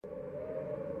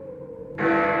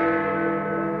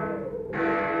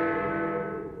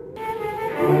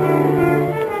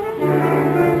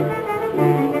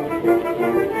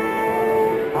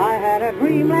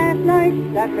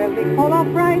that filled me full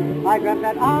of fright. I dreamt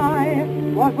that I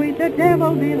was with the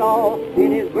devil below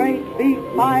in his great big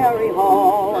fiery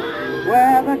hall,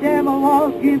 where the devil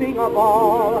was giving a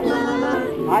ball.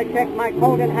 I checked my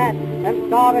coat and hat and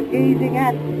started gazing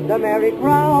at the merry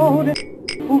crowd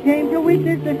who came to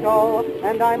witness the show,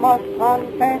 and I must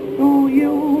confess to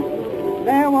you,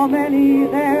 there were many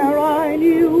there I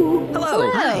knew.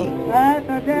 Hello. Hi. At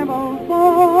the devil's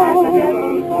ball. At the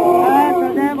devil's ball. At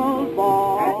the devil's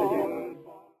ball.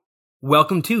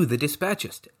 Welcome to The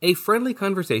Dispatchist, a friendly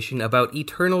conversation about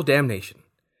eternal damnation.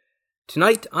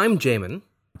 Tonight, I'm Jamin.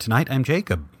 Tonight, I'm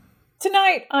Jacob.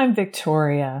 Tonight, I'm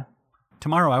Victoria.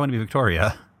 Tomorrow, I want to be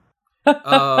Victoria.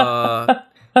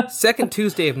 Second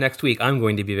Tuesday of next week, I'm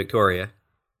going to be Victoria.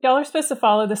 Y'all are supposed to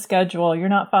follow the schedule. You're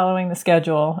not following the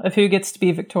schedule of who gets to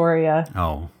be Victoria.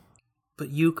 Oh. But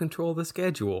you control the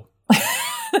schedule.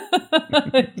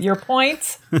 Your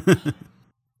point?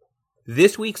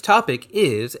 This week's topic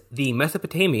is the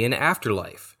Mesopotamian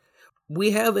afterlife.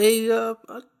 We have a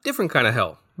different kind of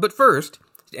hell. But first,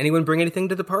 did anyone bring anything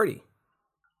to the party?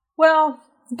 Well,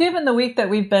 given the week that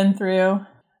we've been through,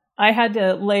 I had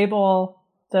to label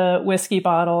the whiskey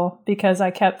bottle because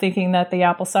I kept thinking that the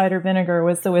apple cider vinegar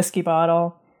was the whiskey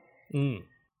bottle.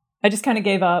 I just kind of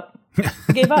gave up.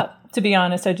 Gave up, to be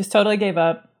honest. I just totally gave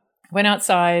up. Went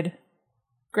outside,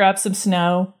 grabbed some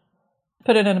snow,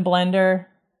 put it in a blender,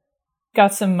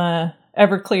 got some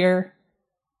Everclear,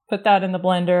 put that in the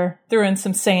blender, threw in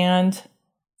some sand.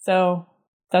 So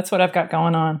that's what I've got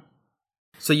going on.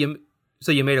 So you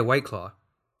made a White Claw?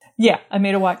 Yeah, I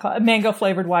made a White Claw, a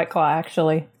mango-flavored White Claw,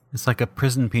 actually. It's like a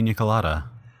prison pina colada.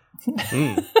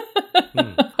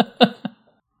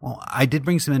 Well, I did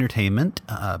bring some entertainment.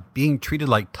 Being treated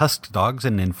like tusked dogs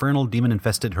in an infernal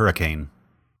demon-infested hurricane.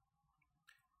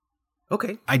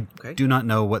 Okay. I do not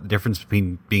know what the difference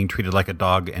between being treated like a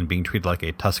dog and being treated like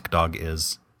a tusked dog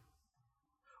is.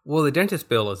 Well, the dentist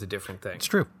bill is a different thing. It's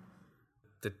true.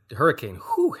 The hurricane,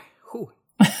 whew.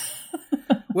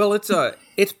 Well,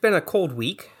 it's been a cold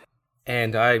week,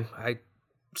 and I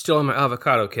still on my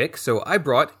avocado kick, so I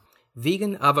brought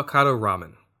vegan avocado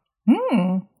ramen.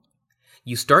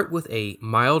 You start with a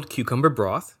mild cucumber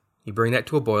broth, you bring that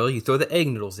to a boil, you throw the egg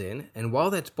noodles in, and while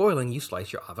that's boiling, you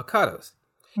slice your avocados.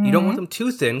 You don't want them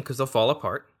too thin because they'll fall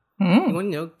apart. You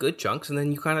want, good chunks, and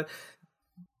then you kind of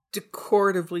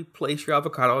decoratively place your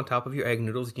avocado on top of your egg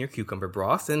noodles and your cucumber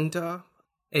broth, and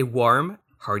a warm,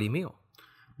 hearty meal.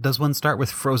 Does one start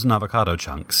with frozen avocado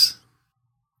chunks?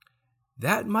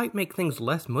 That might make things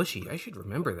less mushy. I should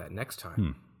remember that next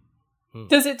time.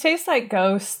 Does it taste like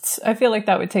ghosts? I feel like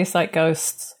that would taste like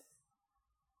ghosts.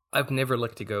 I've never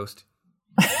licked a ghost.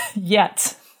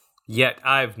 Yet.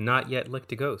 I've not yet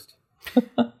licked a ghost. Do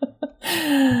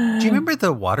you remember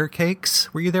the water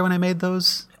cakes? Were you there when I made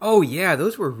those? Oh, yeah,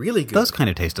 those were really good. Those kind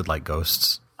of tasted like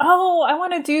ghosts. Oh, I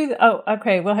want to do... Oh,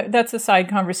 okay. Well, that's a side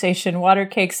conversation. Water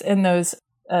cakes and those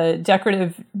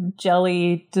decorative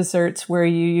jelly desserts where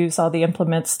you use all the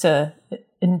implements to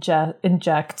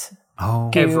inject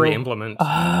goo. Every implement.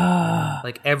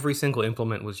 Like every single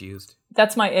implement was used.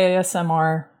 That's my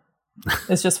ASMR.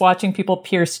 It's just watching people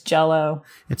pierce Jell-O.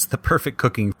 It's the perfect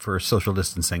cooking for social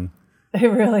distancing. It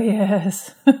really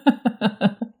is.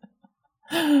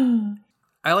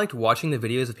 I liked watching the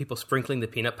videos of people sprinkling the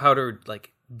peanut powder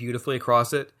like beautifully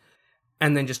across it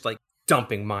and then just like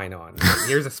dumping mine on.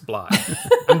 Here's a splot.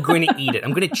 I'm going to eat it.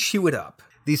 I'm going to chew it up.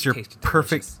 These are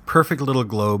perfect little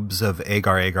globes of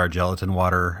agar gelatin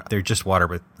water. They're just water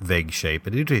with vague shape.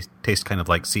 It do taste kind of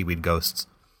like seaweed ghosts.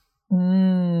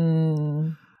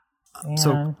 Yeah.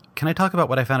 So, can I talk about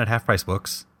what I found at Half Price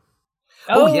Books?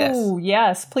 Oh,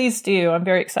 yes, please do. I'm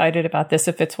very excited about this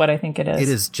if it's what I think it is. It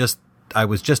is just, I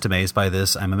was just amazed by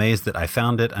this. I'm amazed that I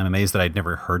found it. I'm amazed that I'd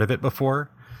never heard of it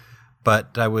before.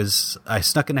 But I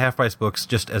snuck into Half Price Books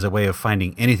just as a way of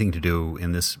finding anything to do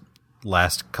in this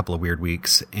last couple of weird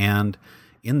weeks. And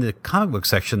in the comic book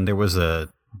section, there was a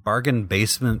bargain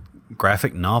basement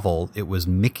graphic novel. It was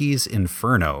Mickey's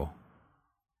Inferno.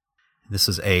 This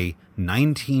is a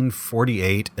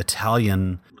 1948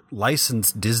 Italian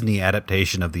licensed Disney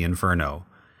adaptation of the Inferno.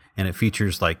 And it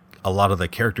features like a lot of the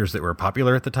characters that were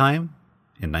popular at the time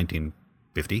in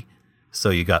 1950. So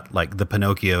you got like the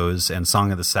Pinocchios and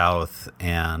Song of the South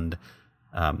and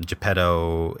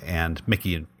Geppetto and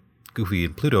Mickey and Goofy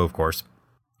and Pluto, of course.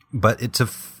 But it's a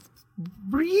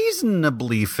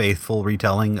reasonably faithful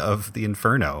retelling of the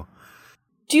Inferno.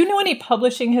 Do you know any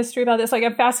publishing history about this? Like,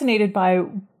 I'm fascinated by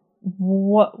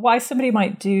why somebody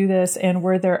might do this, and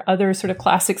were there other sort of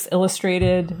classics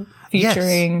illustrated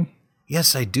featuring...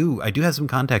 Yes, I do. I do have some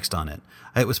context on it.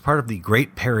 It was part of the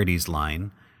Great Parodies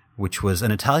line, which was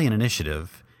an Italian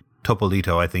initiative.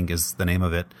 Topolito, I think is the name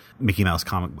of it, Mickey Mouse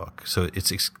comic book. So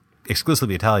it's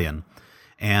exclusively Italian.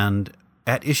 And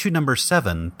at issue number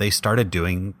 7, they started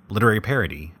doing literary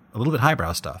parody, a little bit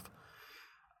highbrow stuff.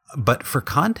 But for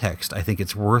context, I think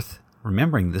it's worth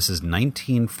remembering this is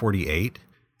 1948,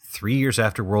 3 years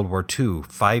after World War II,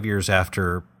 5 years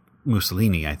after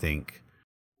Mussolini, I think.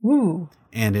 Ooh.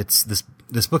 And it's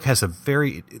this book has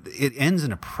it ends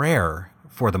in a prayer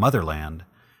for the motherland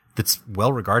that's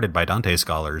well regarded by Dante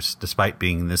scholars, despite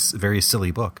being this very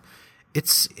silly book.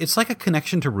 It's like a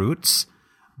connection to roots,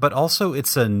 but also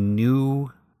it's a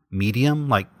new medium,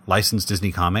 like licensed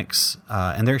Disney Comics,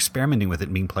 and they're experimenting with it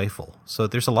and being playful. So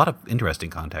there's a lot of interesting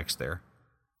context there.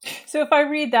 So if I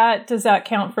read that, does that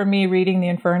count for me reading the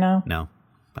Inferno? No.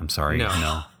 I'm sorry.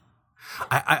 No.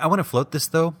 I want to float this,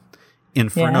 though,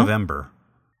 Infernovember.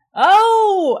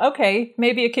 Oh, okay.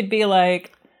 Maybe it could be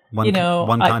like, one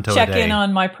canto check a day. in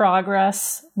on my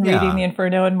progress reading the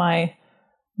Inferno in my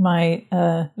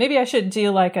maybe I should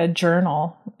do like a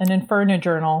journal, an Inferno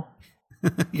journal.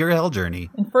 Your hell journey.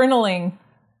 Infernaling.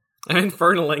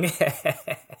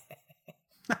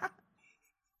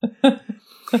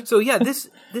 So yeah, this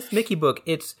Mickey book,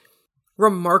 it's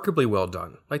remarkably well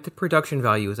done. Like, the production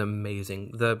value is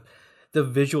amazing. The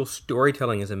visual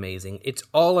storytelling is amazing. It's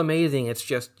all amazing. It's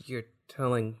just you're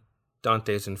telling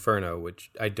Dante's Inferno,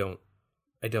 which I don't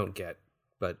get.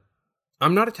 But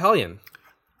I'm not Italian.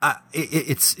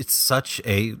 It's such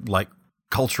a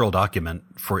cultural document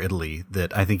for Italy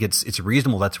that I think it's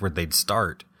reasonable that's where they'd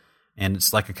start, and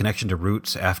it's like a connection to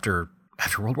roots after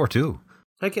World War II.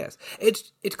 I guess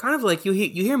it's kind of like you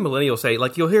hear millennials say,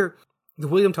 like, you'll hear the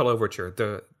William Tell Overture,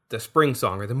 the spring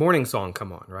song or the morning song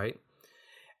come on, right?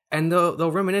 And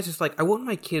they'll reminisce. It's like, I want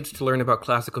my kids to learn about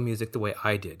classical music the way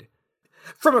I did,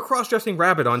 from a cross-dressing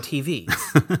rabbit on TV.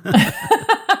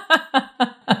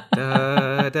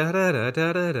 Da, da, da, da,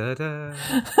 da, da, da.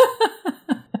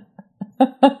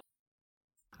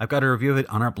 I've got a review of it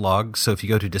on our blog, so if you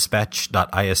go to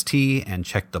dispatch.ist and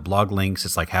check the blog links,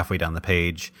 it's like halfway down the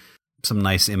page. Some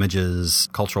nice images,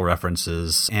 cultural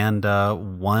references, and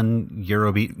one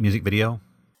Eurobeat music video.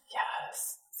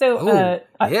 Yes. So,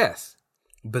 yes.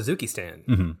 Bazooki-stan.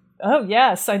 Mm-hmm. Oh,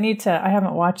 yes. I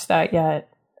haven't watched that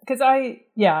yet. Because I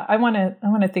want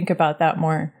to think about that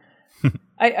more.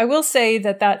 I will say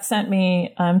that sent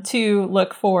me to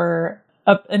look for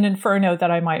an Inferno that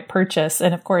I might purchase.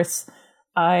 And of course,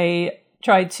 I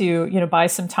tried to, buy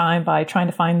some time by trying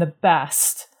to find the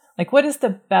best. Like, what is the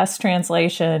best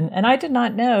translation? And I did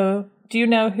not know. Do you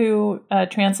know who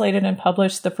translated and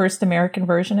published the first American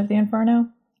version of the Inferno?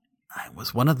 It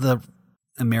was one of the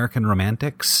American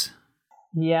Romantics.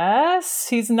 Yes.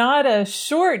 He's not a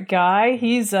short guy.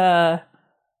 He's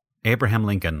Abraham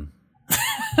Lincoln.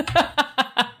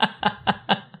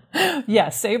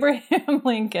 Yes, Abraham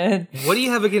Lincoln. What do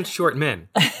you have against short men?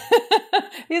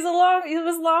 He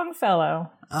was Longfellow.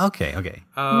 Okay.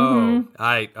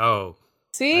 Oh,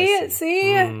 See?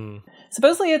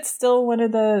 Supposedly it's still one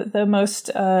of the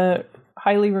most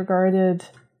highly regarded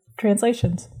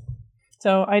translations.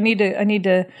 So I need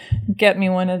to get me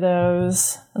one of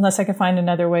those, unless I can find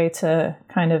another way to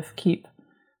kind of keep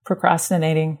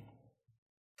procrastinating.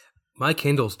 My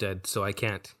Kindle's dead, so I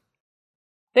can't.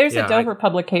 There's a Dover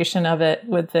publication of it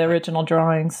with the original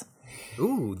drawings.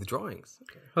 Ooh, the drawings.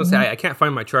 Okay. I'll say I can't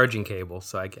find my charging cable,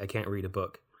 so I can't read a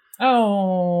book.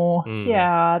 Oh,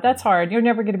 yeah, that's hard. You're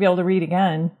never going to be able to read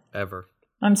again. Ever.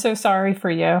 I'm so sorry for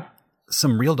you.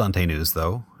 Some real Dante news,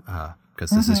 though, because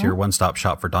this is your one-stop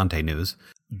shop for Dante news.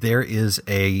 There is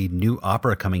a new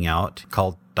opera coming out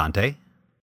called Dante.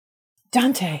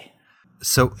 Dante.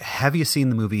 So have you seen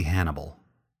the movie Hannibal?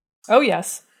 Oh,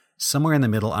 yes. Somewhere in the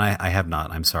middle, I have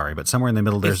not, I'm sorry, but somewhere in the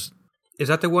middle there's... Is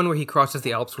that the one where he crosses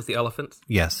the Alps with the elephants?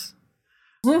 Yes.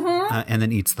 Mm-hmm. And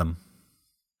then eats them.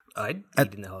 I'd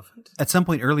eat an elephant. At some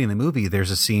point early in the movie,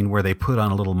 there's a scene where they put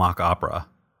on a little mock opera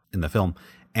in the film,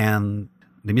 and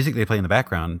the music they play in the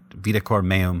background, Vita Cor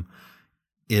Meum,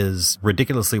 is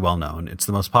ridiculously well known. It's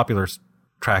the most popular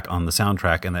track on the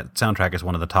soundtrack, and that soundtrack is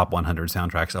one of the top 100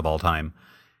 soundtracks of all time.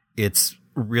 It's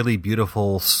really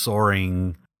beautiful,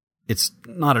 soaring. It's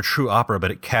not a true opera,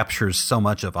 but it captures so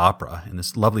much of opera in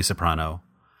this lovely soprano.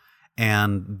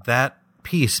 And that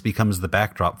piece becomes the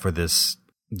backdrop for this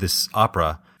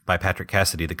opera by Patrick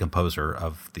Cassidy, the composer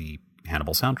of the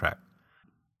Hannibal soundtrack.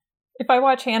 If I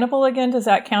watch Hannibal again, does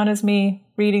that count as me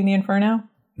reading the Inferno?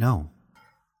 No.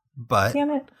 But damn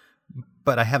it.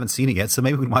 But I haven't seen it yet, so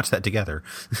maybe we can watch that together.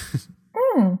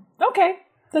 Okay.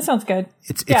 That sounds good.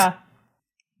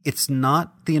 It's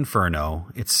not the Inferno.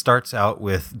 It starts out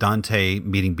with Dante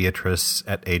meeting Beatrice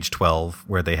at age 12,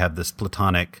 where they have this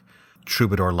platonic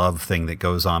troubadour love thing that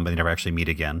goes on, but they never actually meet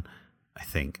again, I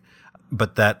think.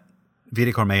 But that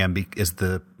Vita Cor Meum is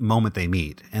the moment they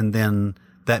meet. And then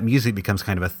that music becomes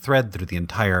kind of a thread through the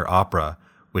entire opera,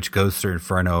 which goes through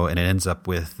Inferno, and it ends up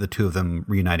with the two of them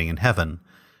reuniting in heaven.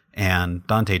 And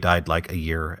Dante died like a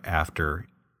year after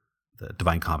the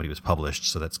Divine Comedy was published,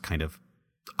 so that's kind of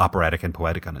operatic and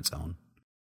poetic on its own.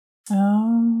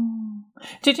 Oh.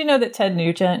 Did you know that Ted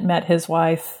Nugent met his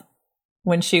wife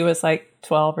when she was like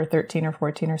 12 or 13 or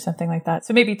 14 or something like that?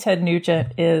 So maybe Ted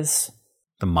Nugent is...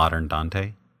 the modern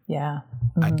Dante? Yeah.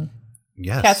 Mm-hmm.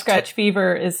 Yes. Cat Scratch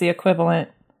Fever is the equivalent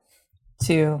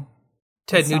to...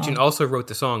 Ted Nugent also wrote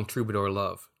the song Troubadour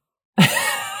Love.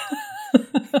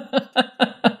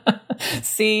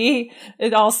 See?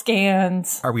 It all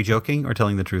scans. Are we joking or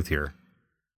telling the truth here?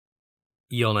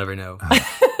 You'll never know.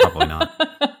 Probably not.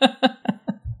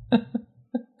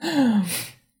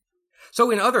 So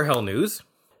in other Hell news,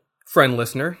 friend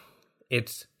listener,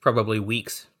 it's probably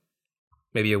weeks,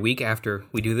 maybe a week after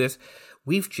we do this,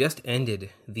 we've just ended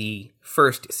the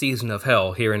first season of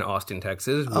Hell here in Austin,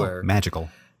 Texas, where magical.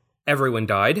 Everyone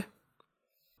died.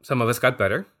 Some of us got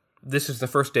better. This is the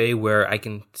first day where I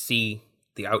can see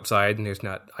the outside and there's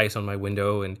not ice on my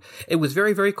window, and it was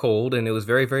very, very cold, and it was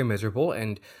very, very miserable,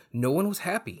 and no one was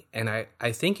happy. And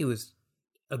I think it was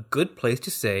a good place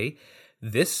to say,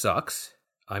 this sucks,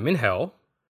 I'm in hell,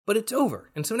 but it's over.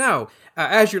 And so now,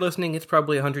 as you're listening, it's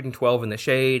probably 112 in the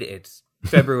shade, it's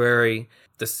February,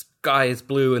 the sky is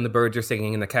blue, and the birds are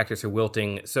singing, and the cactus are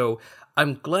wilting, so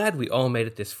I'm glad we all made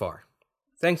it this far.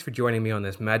 Thanks for joining me on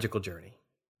this magical journey.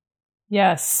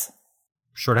 Yes.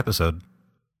 Short episode.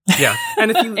 Yeah,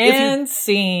 and if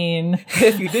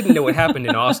you didn't know what happened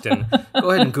in Austin,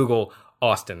 go ahead and Google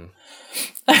Austin.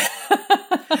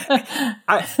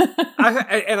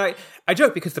 I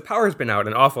joke because the power's been out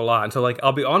an awful lot, and so like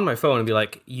I'll be on my phone and be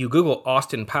like, "You Google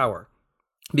Austin Power,"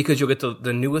 because you'll get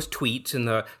the newest tweets and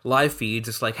the live feeds.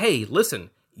 It's like, "Hey, listen,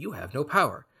 you have no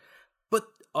power," but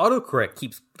autocorrect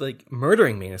keeps like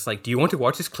murdering me. And it's like, "Do you want to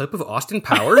watch this clip of Austin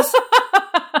Powers?"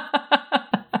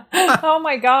 Oh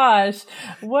my gosh.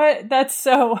 What? That's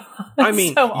so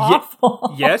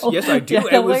awful. Yes, I do. Yeah,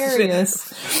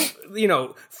 hilarious. It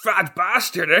was, fat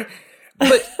bastard. Eh?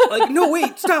 But, like, no,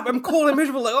 wait, stop. I'm cold and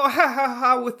miserable. Like, oh, ha, ha,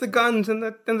 ha, with the guns and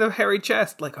the hairy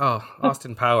chest. Like, oh,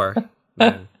 Austin Power.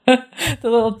 Man. The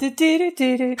little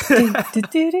do-do-do-do-do.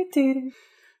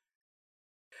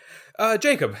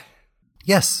 Jacob.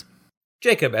 Yes.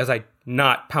 Jacob, as I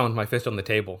not pound my fist on the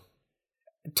table,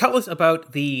 tell us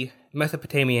about the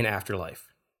Mesopotamian afterlife.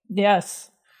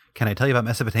 Yes. Can I tell you about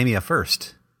Mesopotamia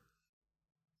first?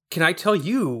 Can I tell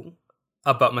you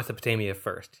about Mesopotamia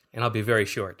first? And I'll be very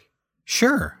short.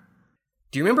 Sure.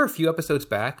 Do you remember a few episodes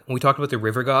back when we talked about the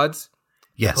river gods?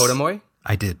 Yes. Potamoi?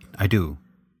 I did. I do.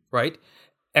 Right?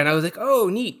 And I was like, oh,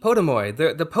 neat,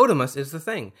 Potamoi. The Potamus is the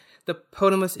thing. The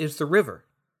Potamus is the river.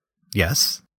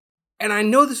 Yes. And I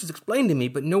know this was explained to me,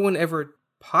 but no one ever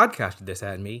podcasted this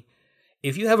at me.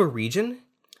 If you have a region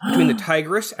between the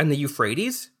Tigris and the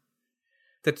Euphrates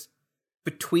that's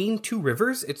between two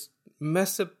rivers, it's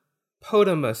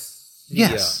Mesopotamus.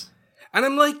 Yes. And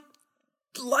I'm like,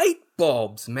 light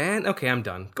bulbs, man. Okay, I'm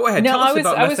done. Go ahead. No, Tell us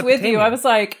about I was with you. I was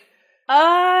like,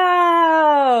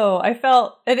 oh, I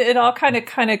felt it all kind of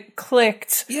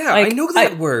clicked. Yeah, like, I know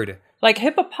that word. Like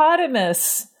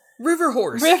hippopotamus. River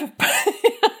horse.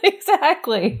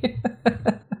 Exactly.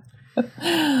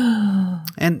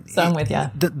 And so I'm with you.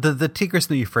 The Tigris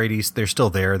and the Euphrates, they're still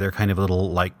there. They're kind of a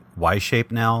little like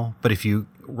Y-shaped now. But if you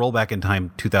roll back in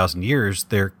time 2,000 years,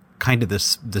 they're kind of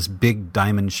this big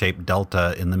diamond-shaped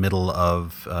delta in the middle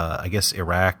of, I guess,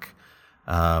 Iraq,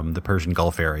 the Persian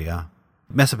Gulf area.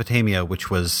 Mesopotamia, which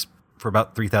was for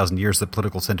about 3,000 years the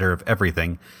political center of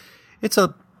everything, it's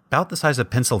about the size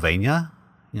of Pennsylvania,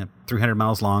 300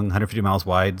 miles long, 150 miles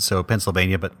wide. So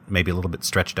Pennsylvania, but maybe a little bit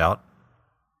stretched out.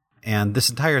 And this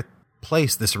entire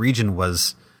place, this region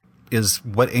is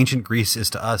what ancient Greece is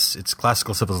to us. It's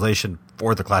classical civilization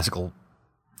for the classical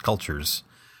cultures.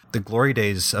 The glory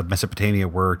days of Mesopotamia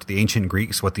were to the ancient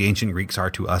Greeks what the ancient Greeks are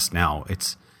to us now.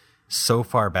 It's so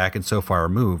far back and so far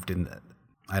removed. And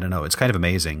I don't know, it's kind of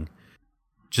amazing.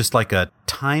 Just like a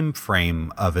time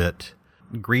frame of it,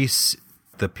 Greece,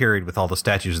 the period with all the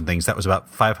statues and things, that was about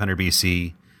 500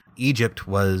 BC. Egypt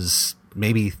was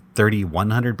maybe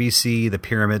 3100 BC. The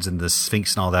pyramids and the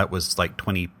Sphinx and all that was like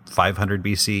 2500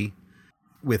 BC.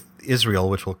 With Israel,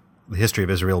 the history of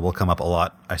Israel will come up a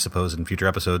lot, I suppose, in future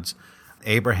episodes.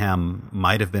 Abraham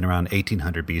might have been around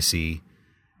 1800 BC,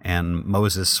 and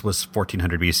Moses was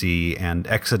 1400 BC, and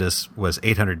Exodus was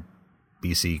 800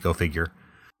 BC, go figure.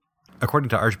 according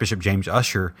to Archbishop James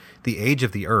Ussher, the age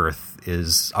of the Earth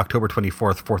is October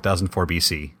 24th, 4004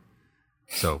 BC.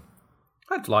 So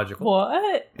that's logical.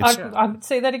 What? I'll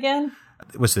say that again.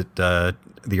 Was it the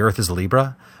Earth is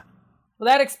Libra? Well,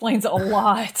 that explains a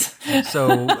lot.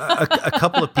 So a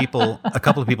couple of people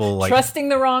like trusting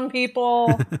the wrong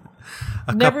people,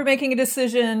 never making a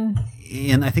decision.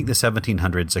 In I think the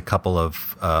 1700s, a couple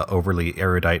of overly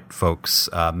erudite folks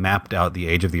mapped out the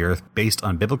age of the Earth based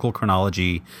on biblical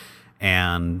chronology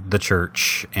and the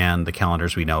church and the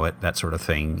calendars we know it, that sort of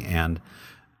thing. And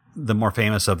the more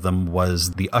famous of them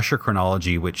was the Ussher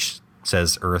chronology, which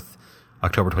says Earth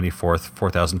October 24th,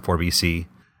 4004 BC.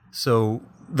 So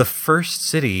the first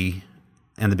city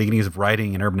and the beginnings of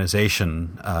writing and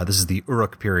urbanization, this is the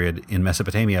Uruk period in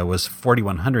Mesopotamia, was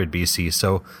 4100 BC.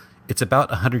 So it's about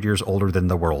 100 years older than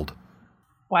the world.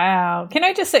 Wow. Can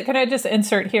I just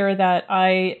insert here that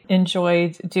I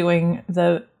enjoyed doing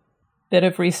the bit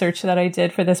of research that I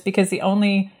did for this, because the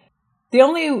only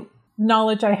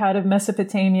knowledge I had of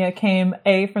Mesopotamia came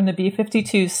from the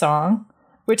B-52 song,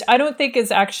 which I don't think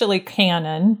is actually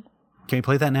canon. Can we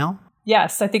play that now?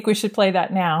 Yes, I think we should play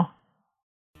that now.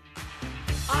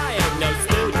 I am no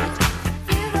student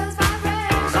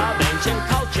of ancient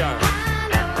culture.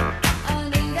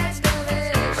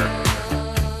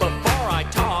 Before I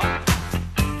talk,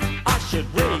 I should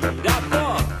read a book.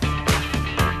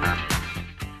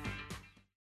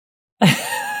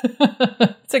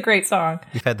 It's a great song.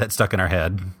 We've had that stuck in our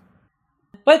head.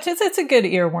 But it's a good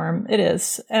earworm. It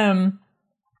is.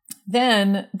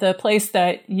 Then the place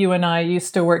that you and I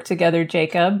used to work together,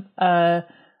 Jacob,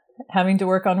 having to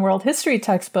work on world history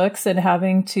textbooks and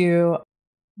having to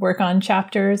work on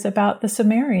chapters about the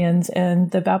Sumerians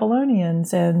and the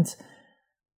Babylonians and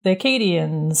the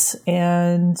Akkadians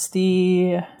and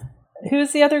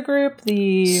who's the other group?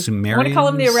 The Sumerians? I want to call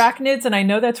them the Arachnids, and I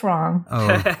know that's wrong. Oh,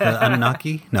 the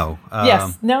Anunnaki? No.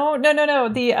 Yes. No.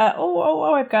 The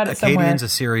I've got it somewhere. Akkadians,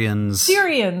 Assyrians.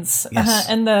 Syrians. Yes.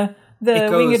 And the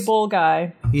winged bull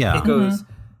guy. Yeah. It goes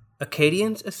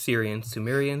Akkadians, Assyrians,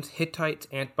 Sumerians, Hittites,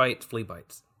 Antbites,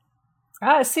 Fleabites.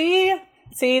 See.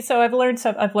 So I've learned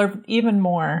even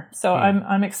more. So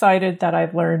I'm excited that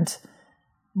I've learned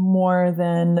more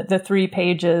than the 3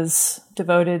 pages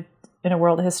devoted in a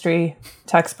world history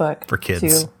textbook for kids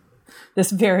to this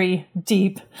very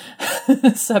deep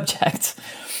subject.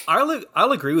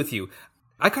 I'll agree with you.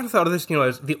 I kind of thought of this,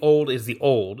 as the old is the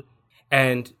old,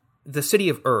 and the city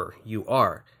of Ur,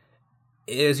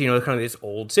 is, kind of this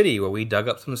old city where we dug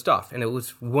up some stuff. And it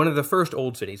was one of the first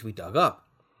old cities we dug up.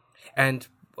 And,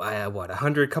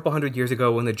 a couple hundred years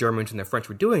ago when the Germans and the French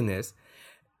were doing this,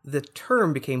 the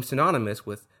term became synonymous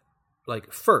with,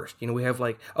 first. We have,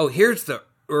 here's the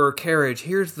Ur carriage,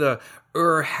 here's the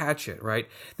Ur hatchet, right?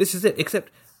 This is it. Except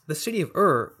the city of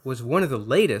Ur was one of the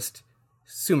latest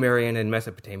Sumerian and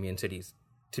Mesopotamian cities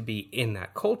to be in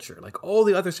that culture. All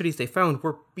the other cities they found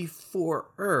were before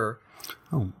Ur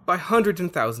by hundreds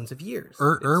and thousands of years.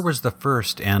 Ur was the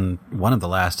first and one of the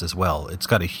last as well. It's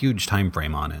got a huge time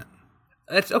frame on it.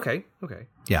 That's okay.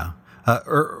 Yeah.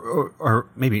 Or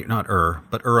maybe not Ur,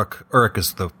 but Uruk. Uruk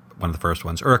is one of the first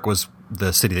ones. Uruk was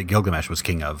the city that Gilgamesh was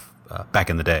king of back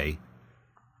in the day.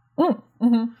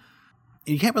 Mm-hmm.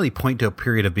 You can't really point to a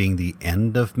period of being the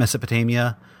end of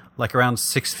Mesopotamia. Around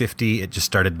 650, it just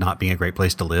started not being a great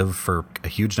place to live for a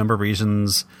huge number of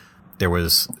reasons. There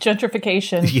was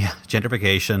gentrification. Yeah,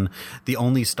 gentrification. The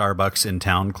only Starbucks in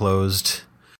town closed.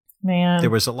 Man.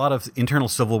 There was a lot of internal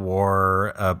civil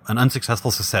war, an unsuccessful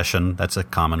secession. That's a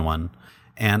common one.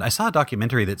 And I saw a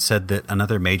documentary that said that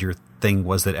another major thing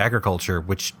was that agriculture,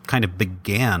 which kind of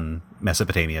began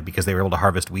Mesopotamia because they were able to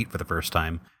harvest wheat for the first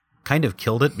time, kind of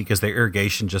killed it because their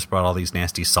irrigation just brought all these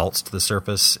nasty salts to the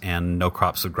surface and no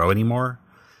crops would grow anymore.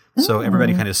 So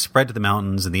everybody kind of spread to the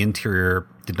mountains, and the interior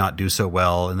did not do so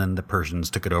well. And then the Persians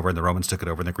took it over, and the Romans took it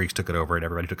over, and the Greeks took it over, and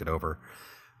everybody took it over.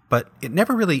 But it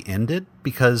never really ended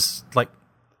because,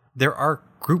 there are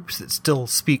groups that still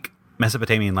speak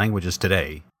Mesopotamian languages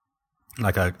today.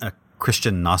 A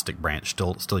Christian Gnostic branch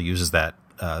still uses that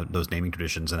those naming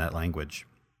traditions in that language.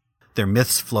 Their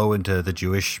myths flow into the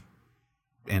Jewish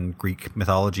and Greek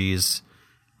mythologies.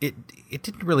 It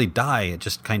didn't really die. It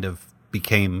just kind of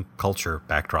became culture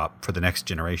backdrop for the next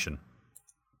generation.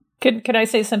 Could I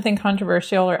say something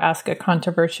controversial or ask a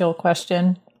controversial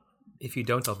question? If you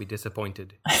don't, I'll be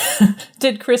disappointed.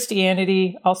 Did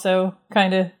Christianity also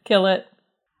kind of kill it?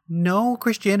 No,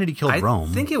 Christianity killed Rome.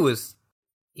 I think it was...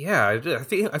 Yeah,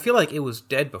 I feel like it was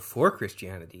dead before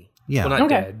Christianity. Yeah. Well, not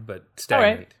dead, but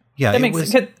stagnant. Right. Yeah, that makes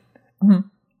sense. Mm-hmm.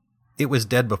 It was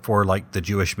dead before, the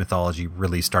Jewish mythology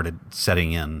really started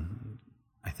setting in,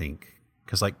 I think.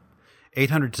 Because,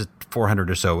 800 to 400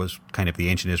 or so was kind of the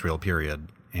ancient Israel period,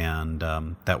 and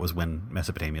that was when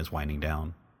Mesopotamia is winding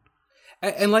down.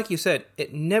 And like you said,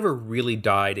 it never really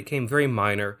died. It came very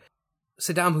minor.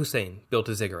 Saddam Hussein built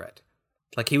a ziggurat.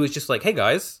 Like, he was just like, hey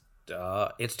guys,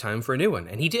 it's time for a new one.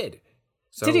 And he did.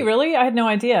 So, Did he really? I had no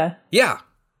idea. Yeah.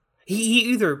 He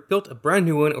either built a brand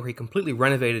new one or he completely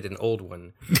renovated an old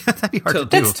one. That'd be hard to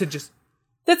do.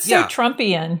 That's so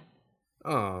Trumpian.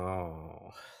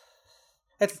 Oh.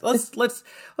 Let's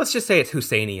just say it's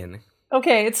Husseinian.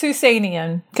 Okay, it's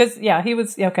Husseinian. Because, he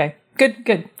was... Okay,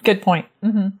 good point.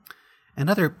 Mm-hmm.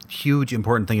 Another huge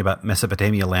important thing about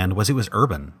Mesopotamia land was it was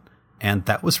urban. And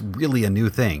that was really a new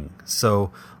thing.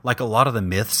 So, like, a lot of the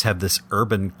myths have this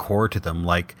urban core to them.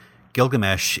 Like,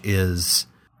 Gilgamesh's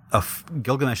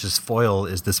foil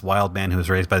is this wild man who was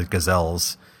raised by the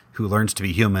gazelles, who learns to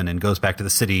be human and goes back to the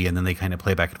city, and then they kind of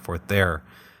play back and forth there.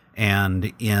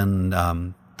 And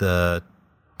in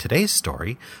today's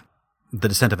story, The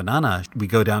Descent of Inanna, we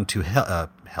go down to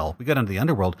hell. We go down to the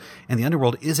underworld, and the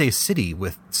underworld is a city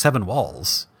with 7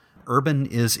 walls. Urban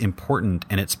is important,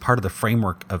 and it's part of the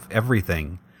framework of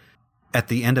everything. At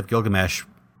the end of Gilgamesh,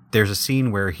 there's a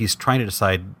scene where he's trying to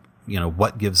decide,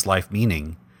 what gives life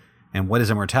meaning and what is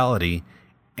immortality,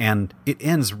 and it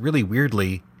ends really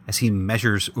weirdly as he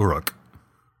measures Uruk.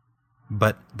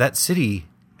 But that city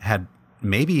had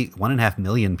maybe 1.5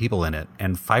 million people in it,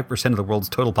 and 5% of the world's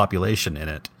total population in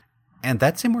it. And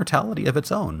that's immortality of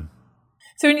its own.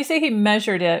 So when you say he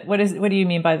measured it, what do you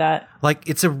mean by that? Like,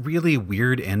 it's a really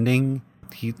weird ending.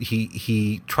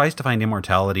 He tries to find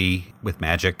immortality with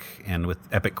magic and with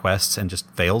epic quests and just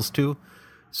fails to.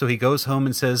 So he goes home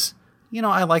and says,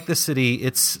 I like this city.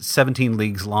 It's 17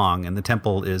 leagues long, and the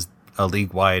temple is a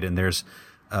league wide, and there's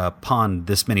a pond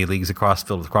this many leagues across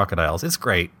filled with crocodiles. It's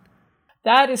great.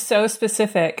 That is so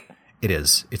specific. It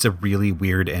is. It's a really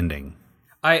weird ending.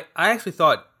 I actually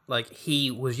thought,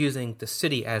 he was using the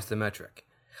city as the metric.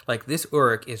 Like, this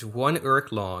Uruk is 1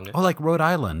 Uruk long. Oh, like Rhode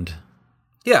Island.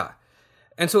 Yeah.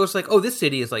 And so it's like, this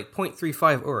city is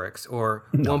 0.35 Uruks or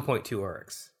 1.2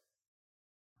 Uruks.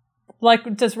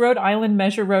 Like, does Rhode Island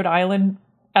measure Rhode Island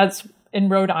as in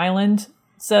Rhode Island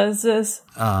says this?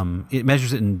 It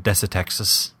measures it in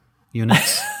Decitexus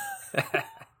units.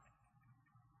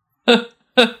 More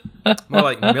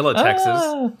like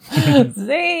millitexes.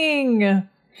 Zing!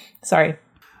 Sorry.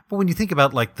 But when you think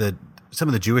about, some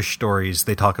of the Jewish stories,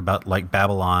 they talk about,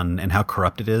 Babylon and how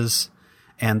corrupt it is.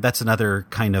 And that's another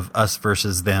kind of us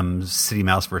versus them, city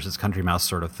mouse versus country mouse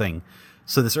sort of thing.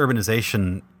 So this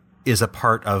urbanization is a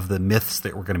part of the myths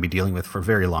that we're going to be dealing with for a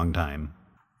very long time.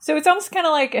 So it's almost kind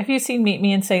of like, have you seen Meet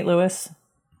Me in St. Louis?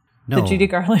 No. The Judy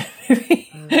Garland movie.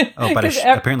 Oh, but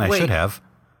apparently I should have.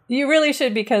 You really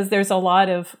should, because there's a lot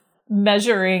of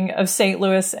measuring of St.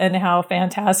 Louis and how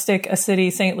fantastic a city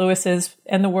St. Louis is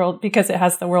in the world because it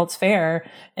has the World's Fair.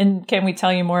 And can we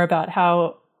tell you more about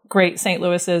how great St.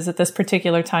 Louis is at this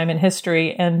particular time in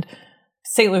history? And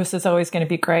St. Louis is always going to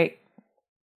be great.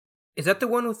 Is that the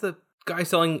one with the guy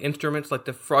selling instruments, like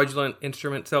the fraudulent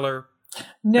instrument seller?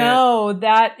 No,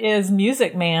 that is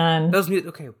Music Man. That was music.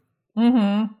 Okay.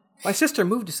 Mm-hmm. My sister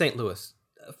moved to St. Louis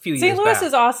a few years back. St. Louis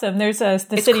is awesome. There's the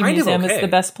City Museum is the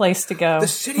best place to go. The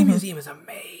City Museum is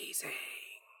amazing.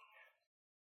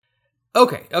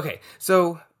 Okay.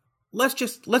 So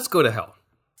let's go to hell.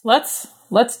 Let's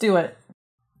do it.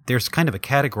 There's kind of a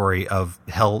category of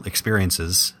hell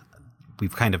experiences.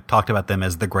 We've kind of talked about them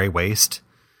as the gray waste.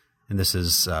 And this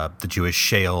is the Jewish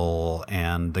Sheol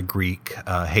and the Greek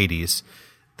Hades.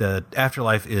 The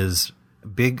afterlife is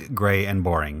big, gray, and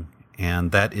boring.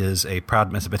 And that is a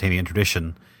proud Mesopotamian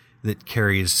tradition that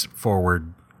carries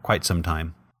forward quite some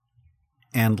time.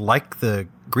 And like the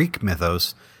Greek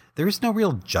mythos, there is no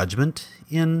real judgment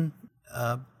in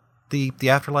the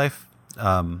afterlife.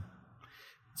 Let's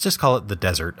just call it the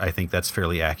desert. I think that's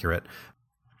fairly accurate.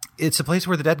 It's a place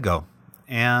where the dead go.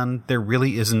 And there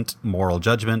really isn't moral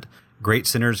judgment. Great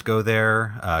sinners go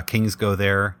there. Kings go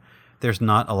there. There's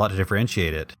not a lot to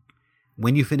differentiate it.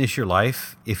 When you finish your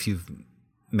life, if you've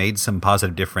made some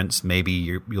positive difference, maybe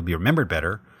you'll be remembered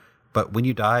better. But when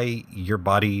you die, your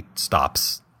body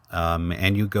stops.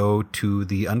 And you go to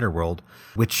the underworld,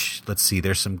 which, let's see,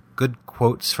 there's some good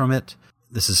quotes from it.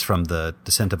 This is from The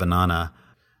Descent of Inanna.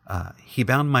 He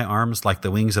bound my arms like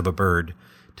the wings of a bird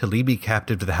to lead me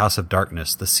captive to the house of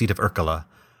darkness, the seat of Urkala,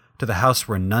 to the house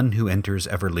where none who enters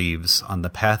ever leaves, on the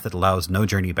path that allows no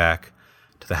journey back,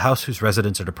 to the house whose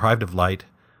residents are deprived of light,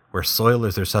 where soil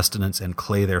is their sustenance and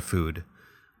clay their food,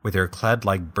 where they are clad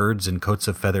like birds in coats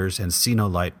of feathers and see no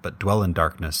light but dwell in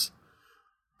darkness.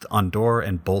 On door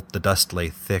and bolt the dust lay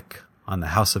thick, on the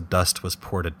house of dust was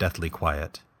poured a deathly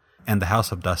quiet. and the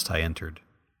house of dust I entered.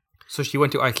 So she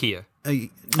went to IKEA.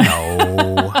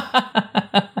 No.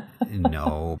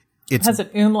 No. It has an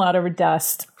umlaut over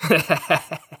dust.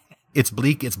 It's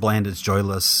bleak, it's bland, it's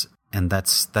joyless, and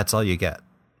that's all you get.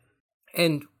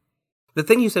 And the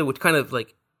thing you said, which kind of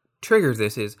like triggers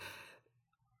this, is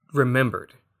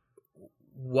remembered.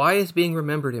 Why is being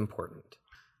remembered important?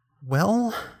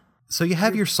 Well, so you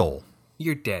have your soul.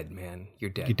 You're dead, man.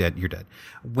 You're dead. You're dead.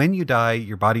 When you die,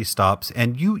 your body stops,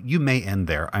 and you may end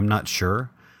there. I'm not sure.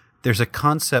 There's a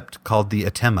concept called the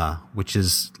atema, which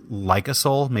is like a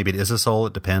soul. Maybe it is a soul.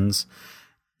 It depends.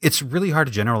 It's really hard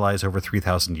to generalize over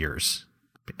 3,000 years.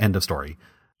 End of story.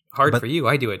 Hard for you.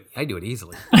 I do it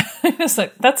easily. It's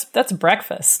like, that's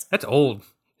breakfast. That's old.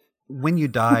 When you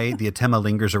die, the atema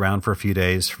lingers around for a few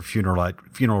days for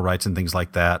funeral rites and things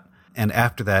like that. And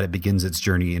after that, it begins its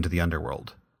journey into the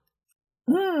underworld.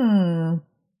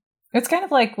 It's kind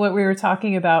of like what we were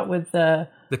talking about with the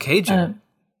Cajun.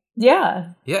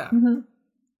 Yeah. Yeah.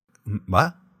 Mm-hmm.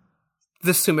 What?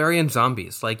 The Sumerian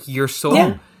zombies. Like your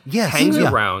soul hangs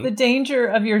around. The danger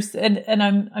of your, and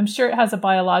I'm sure it has a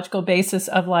biological basis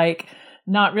of like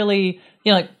not really,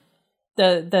 like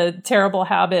the terrible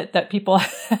habit that people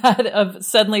had of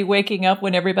suddenly waking up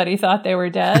when everybody thought they were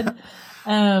dead.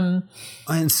 And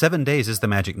 7 days is the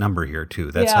magic number here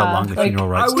too. That's how long the funeral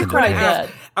rites tend to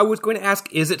take. I was going to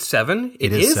ask, is it 7?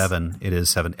 It is 7. It is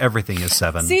 7. Everything is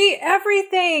 7. See,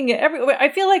 everything. I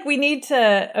feel like we need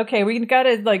to. Okay, we got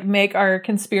to like make our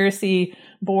conspiracy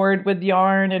board with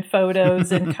yarn and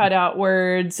photos and cut out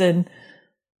words, and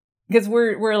because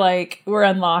we're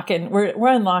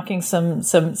unlocking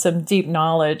some deep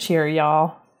knowledge here,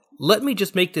 y'all. Let me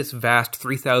just make this vast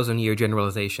 3,000-year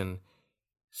generalization.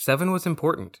 7 was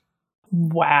important.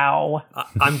 Wow.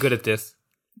 I'm good at this.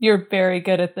 You're very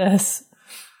good at this.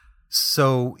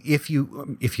 So if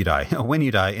you die,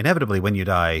 inevitably when you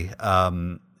die,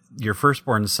 your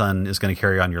firstborn son is going to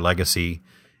carry on your legacy,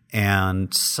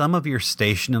 and some of your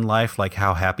station in life, like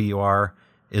how happy you are,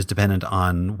 is dependent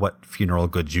on what funeral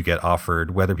goods you get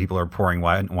offered, whether people are pouring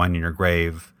wine in your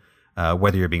grave,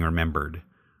 whether you're being remembered.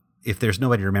 If there's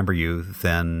nobody to remember you,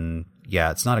 then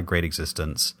yeah, it's not a great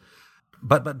existence.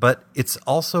 But it's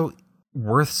also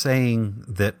worth saying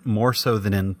that more so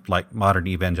than in like modern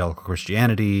evangelical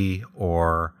Christianity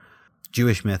or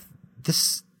Jewish myth,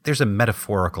 there's a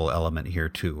metaphorical element here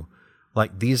too.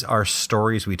 Like these are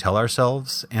stories we tell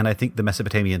ourselves, and I think the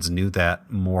Mesopotamians knew that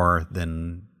more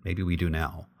than maybe we do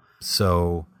now.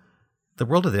 So the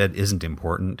world of the dead isn't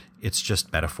important. It's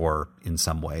just metaphor in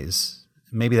some ways.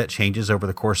 Maybe that changes over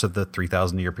the course of the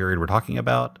 3,000-year period we're talking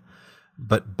about,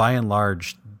 but by and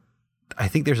large, I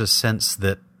think there's a sense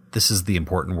that this is the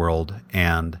important world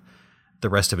and the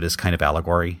rest of it is kind of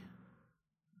allegory,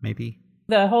 maybe.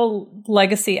 The whole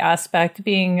legacy aspect,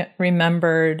 being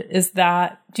remembered,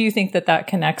 do you think that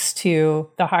connects to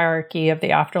the hierarchy of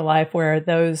the afterlife where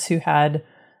those who had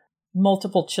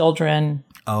multiple children?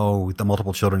 Oh, the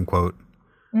multiple children quote.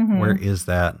 Mm-hmm. Where is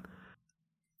that?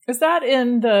 Is that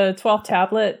in the 12th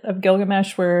tablet of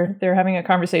Gilgamesh where they're having a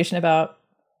conversation about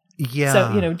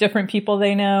different people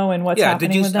they know and what's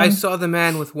happening with them? I saw the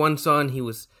man with one son. He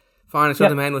was fine. I saw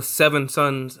the man with 7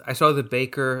 sons. I saw the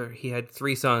baker. He had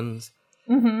 3 sons.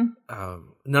 Mm-hmm.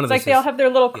 None of this. Like they all have their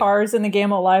little cars in the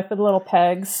game of life with little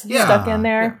pegs stuck in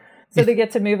there, so they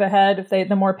get to move ahead if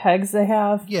the more pegs they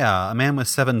have. Yeah, a man with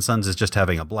 7 sons is just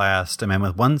having a blast. A man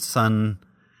with 1 son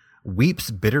weeps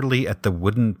bitterly at the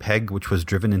wooden peg which was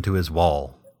driven into his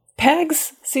wall.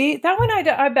 Pegs? See, that one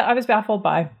I was baffled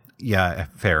by. Yeah,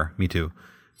 fair. Me too.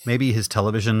 Maybe his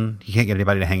television, he can't get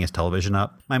anybody to hang his television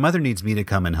up. My mother needs me to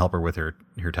come and help her with her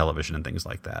television and things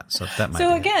like that. So that might be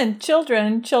again,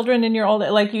 children in your old,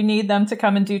 like you need them to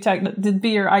come and to be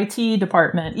your IT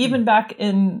department. Even back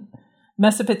in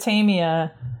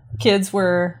Mesopotamia, kids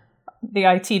were the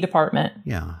IT department.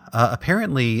 Yeah.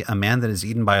 Apparently, a man that is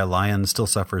eaten by a lion still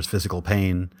suffers physical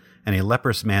pain, and a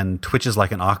leprous man twitches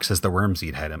like an ox as the worms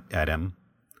eat at him.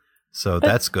 So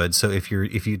that's good. So if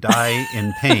you die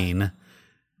in pain,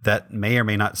 that may or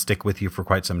may not stick with you for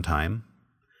quite some time.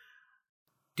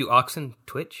 Do oxen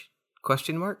twitch? ?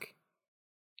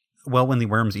 Well, when the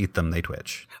worms eat them, they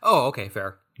twitch. Oh, okay,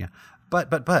 fair. Yeah.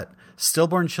 But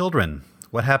stillborn children,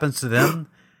 what happens to them?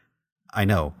 I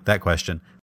know that question.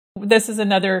 This is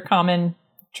another common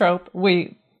trope.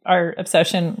 Our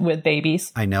obsession with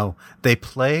babies. I know. They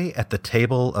play at the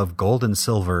table of gold and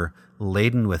silver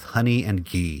laden with honey and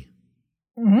ghee.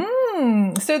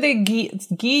 So they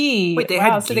ghee. Wait, they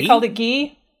had so ghee? They called it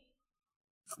ghee?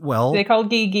 Well, they called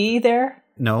ghee there?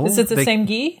 No. Is it the same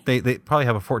ghee? They probably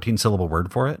have a 14-syllable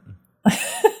word for it.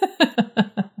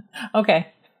 Okay.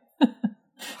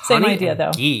 Same Honey idea, and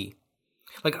though. Ghee.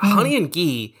 Like, honey and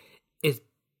ghee is,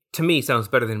 to me, sounds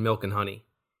better than milk and honey.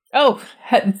 Oh,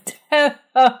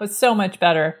 so much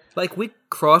better. Like, we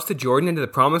crossed the Jordan into the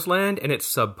Promised Land, and it's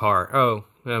subpar. Oh,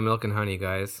 milk and honey,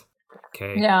 guys.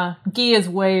 Okay. Yeah, ghee is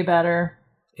way better.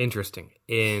 Interesting.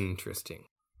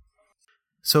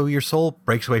 So your soul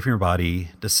breaks away from your body,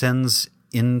 descends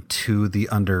into the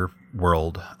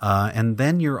underworld, and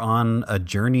then you're on a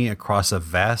journey across a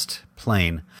vast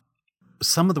plain.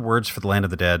 Some of the words for the land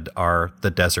of the dead are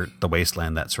the desert, the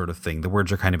wasteland, that sort of thing. The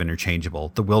words are kind of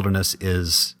interchangeable. The wilderness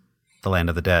is the land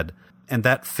of the dead. And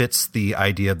that fits the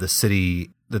idea of the city,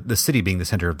 the city being the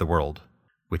center of the world,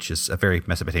 which is a very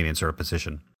Mesopotamian sort of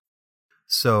position.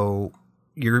 So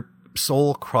your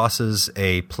soul crosses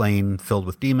a plain filled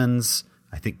with demons.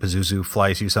 I think Pazuzu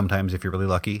flies you sometimes if you're really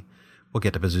lucky. We'll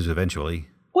get to Pazuzu eventually.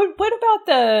 What about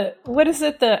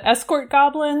the escort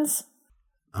goblins?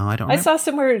 Oh, I don't I know. saw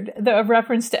somewhere a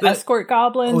reference to escort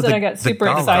goblins, and I got super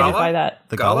excited by that.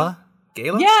 The Gala?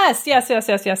 Gala? Yes.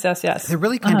 They're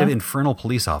really kind of infernal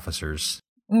police officers.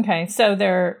 Okay, so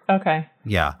they're okay.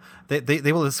 Yeah.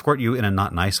 They will escort you in a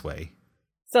not nice way.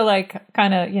 So like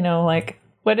kind of, like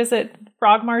what is it?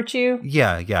 Frog march you?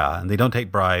 Yeah. And they don't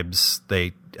take bribes.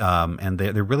 They're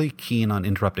really keen on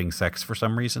interrupting sex for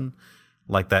some reason.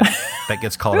 Like that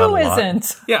gets called out a Who lot.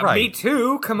 isn't? Yeah, Right. me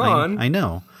too. Come on. I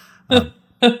know.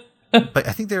 But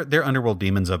I think they're underworld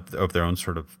demons of their own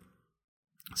sort of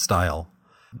style.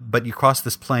 But you cross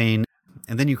this plain,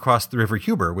 and then you cross the River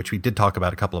Huber, which we did talk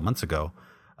about a couple of months ago.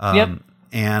 Yep.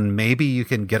 And maybe you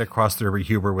can get across the River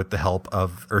Huber with the help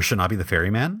of Urshanabi the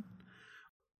ferryman.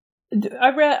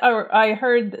 I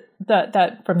heard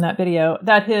that from that video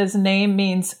that his name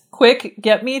means "quick,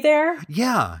 get me there."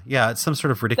 Yeah, it's some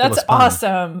sort of ridiculous That's pun.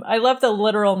 awesome. I love the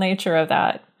literal nature of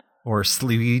that. Or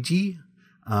Sluigi.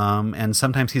 And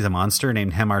sometimes he's a monster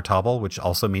named Hemar Tobble, which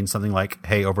also means something like,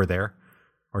 hey, over there.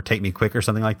 Or take me quick or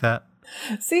something like that.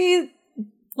 See,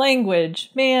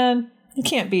 language, man, you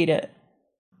can't beat it.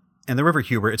 And the River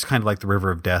Huber, it's kind of like the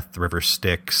River of Death, the River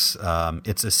Styx.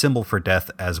 It's a symbol for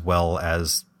death as well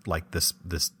as like this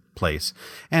place.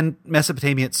 And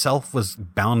Mesopotamia itself was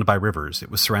bound by rivers.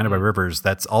 It was surrounded by rivers.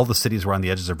 That's all the cities were on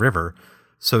the edges of river.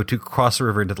 So to cross a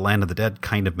river into the land of the dead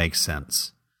kind of makes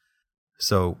sense.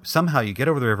 So somehow you get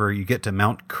over the river, you get to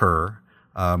Mount Kur.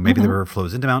 Maybe the river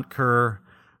flows into Mount Kur.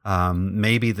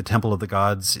 Maybe the Temple of the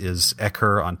Gods is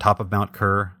Ekur on top of Mount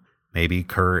Kur. Maybe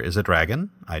Kur is a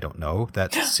dragon. I don't know.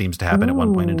 That seems to happen at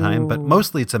one point in time. But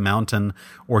mostly it's a mountain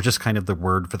or just kind of the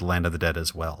word for the land of the dead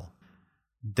as well.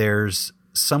 There's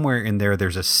somewhere in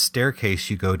there's a staircase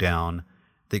you go down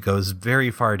that goes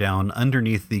very far down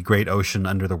underneath the great ocean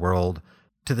under the world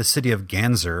to the city of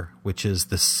Ganzer, which is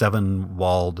the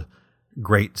seven-walled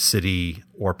great city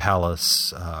or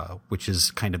palace, which is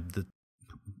kind of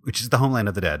which is the homeland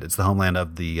of the dead. It's the homeland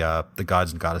of the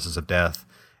gods and goddesses of death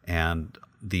and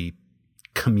the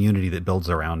community that builds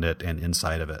around it and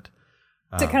inside of it.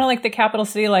 Is it kind of like the capital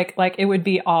city, like it would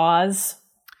be Oz?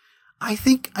 I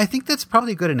think that's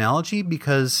probably a good analogy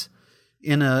because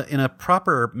in a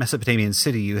proper Mesopotamian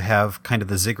city, you have kind of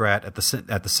the ziggurat at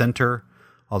the center,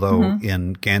 although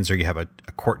in Ganzer you have a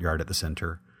courtyard at the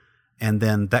center. And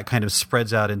then that kind of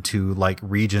spreads out into like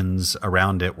regions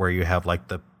around it where you have like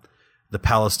the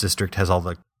palace district has all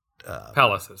the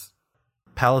Palaces.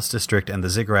 Palace district, and the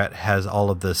ziggurat has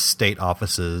all of the state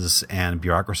offices and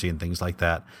bureaucracy and things like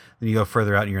that. Then you go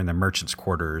further out and you're in the merchants'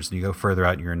 quarters, and you go further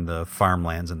out and you're in the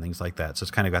farmlands and things like that. So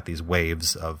it's kind of got these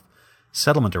waves of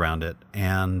settlement around it.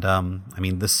 And I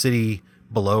mean, the city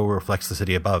below reflects the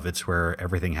city above. It's where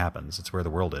everything happens. It's where the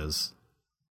world is.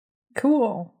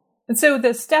 Cool. And so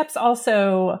the steps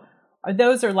also,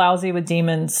 those are lousy with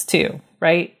demons too,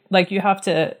 right? Like you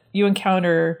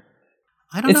encounter...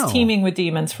 I don't know. It's teeming with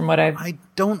demons from what I read. I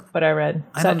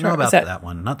don't know about that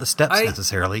one. Not the steps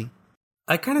necessarily.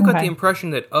 I kind of got the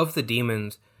impression that of the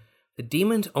demons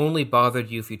only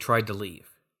bothered you if you tried to leave.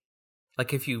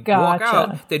 Like if you walk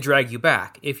out, they drag you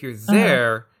back. If you're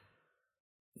there,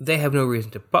 they have no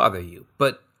reason to bother you.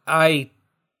 But I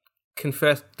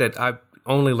confess that I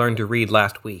only learned to read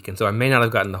last week, and so I may not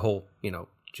have gotten the whole,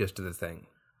 gist of the thing.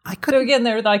 So again,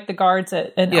 they're like the guards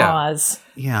in Oz.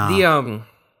 Yeah.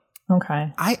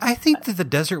 Okay. I think that the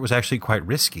desert was actually quite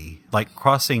risky. Like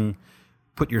crossing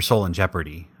put your soul in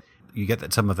jeopardy. You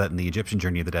get some of that in the Egyptian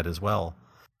Journey of the Dead as well.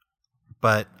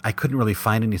 But I couldn't really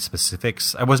find any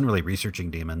specifics. I wasn't really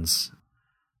researching demons,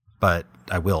 but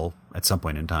I will at some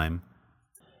point in time.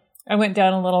 I went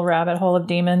down a little rabbit hole of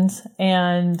demons,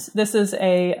 and this is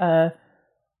a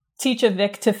teach a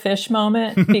Vic to fish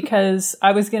moment because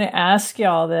I was going to ask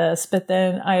y'all this, but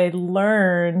then I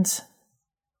learned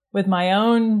with my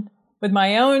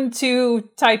own two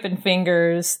typing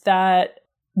fingers that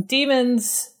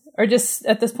demons are just,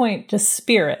 at this point, just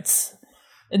spirits.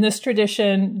 In this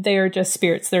tradition, they are just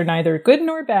spirits. They're neither good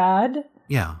nor bad.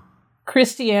 Yeah.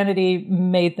 Christianity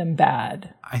made them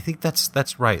bad. I think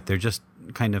that's right. They're just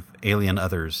kind of alien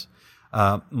others.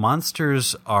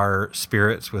 Monsters are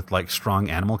spirits with like strong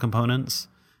animal components.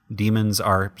 Demons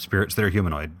are spirits that are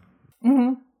humanoid.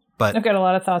 Mm-hmm. But I've got a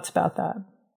lot of thoughts about that.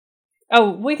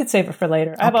 Oh, we could save it for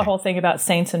later. I have a Okay. whole thing about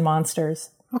saints and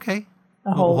monsters. okay.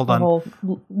 A Hold on. whole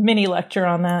mini lecture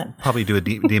on that. Probably do a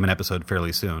demon episode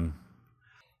fairly soon.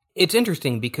 It's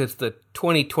interesting because the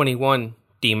 2021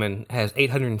 Demon has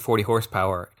 840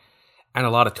 horsepower and a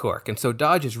lot of torque. And so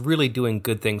Dodge is really doing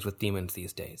good things with demons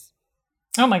these days.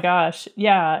 Oh my gosh.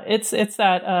 Yeah. It's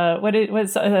that, what it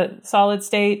was, solid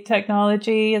state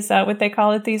technology. Is that what they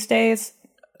call it these days?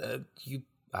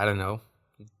 I don't know,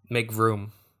 make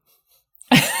room.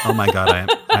 Oh my God,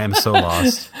 I am so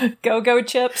lost. Go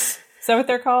chips. Is that what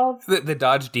they're called? The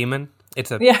Dodge Demon,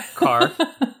 it's a Yeah. car.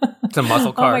 It's a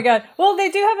muscle car. Oh my God. Well, they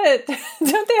do have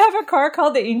don't they have a car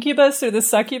called the Incubus or the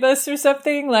Succubus or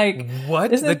something? Like,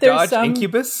 What? isn't The there Dodge some-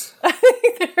 Incubus? I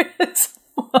think there is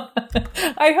one.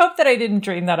 I hope that I didn't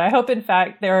dream that. I hope, in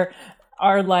fact, there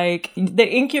are like the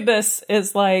Incubus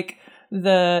is like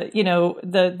the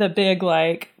big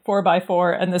like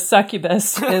 4x4, and the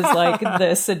Succubus is like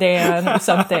the sedan or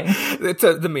something. It's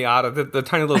the Miata, the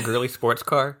tiny little girly sports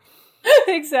car.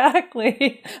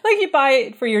 Exactly. Like you buy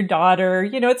it for your daughter.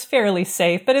 It's fairly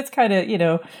safe, but it's kind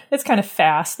of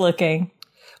fast looking.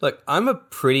 Look, I'm a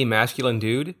pretty masculine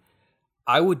dude.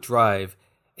 I would drive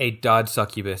a Dodge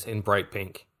Succubus in bright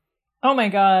pink. Oh my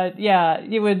God. Yeah,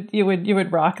 you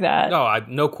would rock that. No,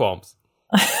 no qualms.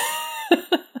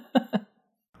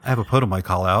 I have a Potomoy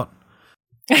call out.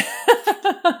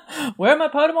 Where my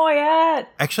Potomoy at?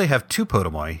 Actually, I have two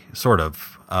Potomoy, sort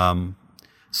of.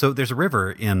 So there's a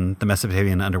river in the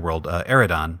Mesopotamian underworld,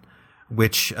 Eridan,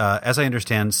 which, as I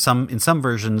understand, in some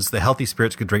versions, the healthy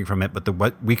spirits could drink from it, but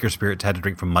the weaker spirits had to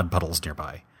drink from mud puddles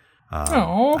nearby.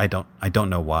 I don't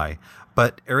know why.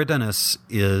 But Eridanus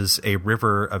is a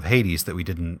river of Hades that we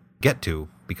didn't get to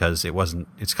because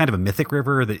it's kind of a mythic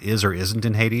river that is or isn't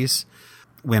in Hades.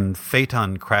 When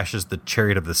Phaeton crashes the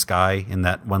chariot of the sky in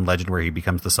that one legend where he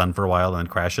becomes the sun for a while and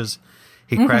then crashes,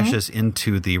 he crashes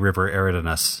into the river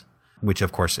Eridanus, which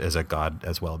of course is a god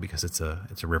as well because it's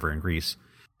a river in Greece.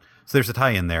 So there's a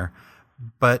tie-in there.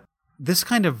 But this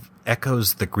kind of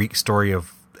echoes the Greek story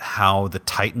of how the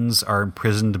Titans are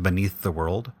imprisoned beneath the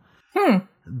world.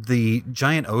 The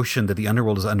giant ocean that the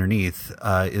underworld is underneath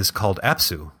is called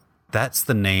Apsu. That's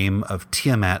the name of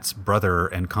Tiamat's brother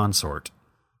and consort.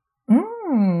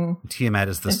 Tiamat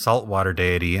is the saltwater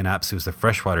deity and Apsu is the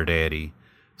freshwater deity.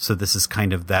 So this is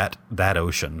kind of that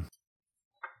ocean.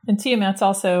 And Tiamat's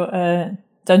also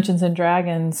Dungeons and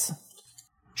Dragons.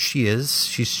 She is.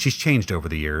 She's changed over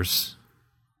the years.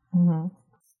 Mm-hmm.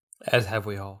 As have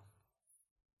we all.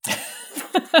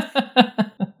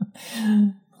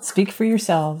 Speak for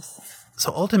yourselves.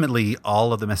 So ultimately,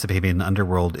 all of the Mesopotamian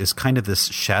underworld is kind of this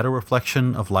shadow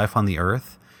reflection of life on the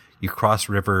earth. You cross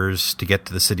rivers to get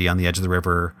to the city on the edge of the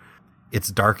river. It's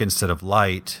dark instead of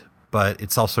light, but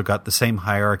it's also got the same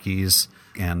hierarchies,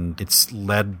 and it's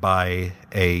led by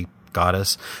a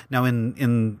goddess. Now,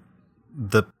 in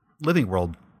the living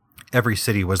world, every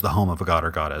city was the home of a god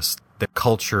or goddess. The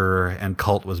culture and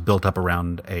cult was built up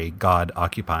around a god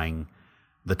occupying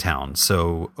the town.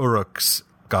 So Uruk's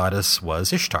goddess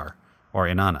was Ishtar or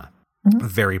Inanna.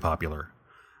 Very popular.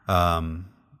 I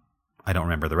don't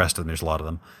remember the rest of them. There's a lot of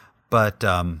them. But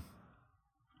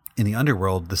in the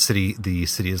underworld, the city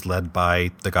is led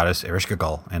by the goddess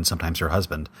Ereshkigal and sometimes her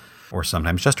husband, or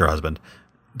sometimes just her husband,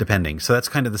 depending. So that's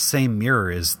kind of the same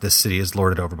mirror as this city is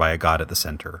lorded over by a god at the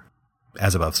center.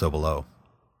 As above, so below.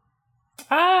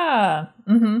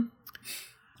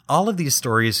 All of these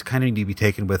stories kind of need to be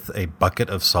taken with a bucket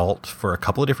of salt for a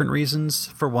couple of different reasons.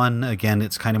 For one, again,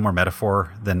 it's kind of more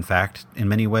metaphor than fact in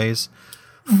many ways.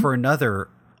 For another,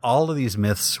 all of these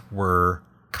myths were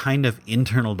kind of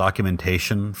internal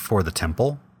documentation for the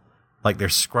temple. Like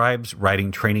there's scribes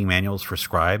writing training manuals for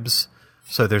scribes.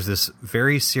 So there's this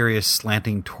very serious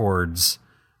slanting towards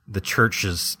the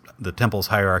church's, the temple's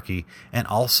hierarchy, and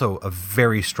also a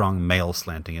very strong male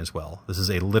slanting as well. This is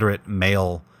a literate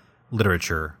male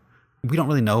literature. We don't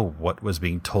really know what was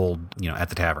being told, at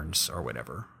the taverns or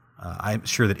whatever. I'm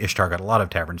sure that Ishtar got a lot of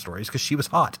tavern stories because she was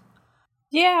hot.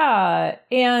 Yeah,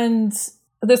 and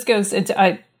this goes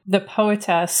into the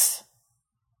poetess.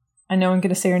 I know I'm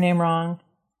going to say her name wrong.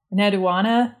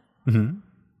 Neduana, who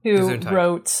Gesundheit.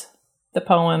 wrote the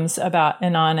poems about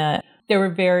Inanna. They were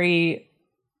very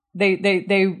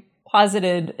they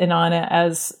posited Inanna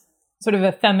as sort of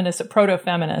a feminist, a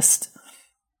proto-feminist.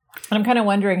 And I'm kind of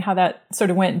wondering how that sort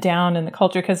of went down in the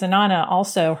culture, because Inanna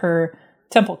also, her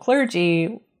temple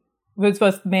clergy was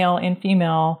both male and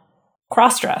female,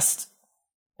 cross-dressed.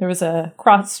 There was a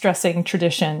cross-dressing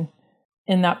tradition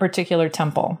in that particular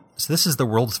temple. So this is the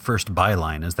world's first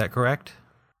byline, is that correct?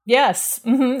 Yes,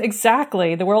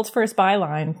 exactly. The world's first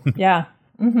byline. Yeah.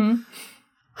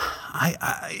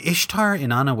 Ishtar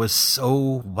Inanna was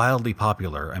so wildly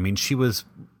popular. I mean,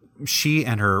 she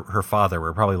and her father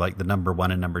were probably like the number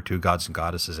 1 and number 2 gods and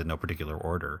goddesses in no particular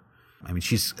order. I mean,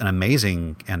 she's an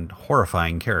amazing and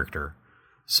horrifying character.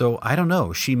 So I don't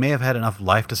know. She may have had enough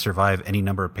life to survive any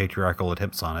number of patriarchal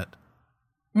attempts on it.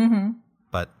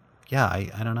 But yeah,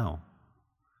 I don't know.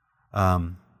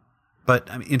 But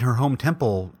I mean, in her home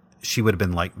temple, she would have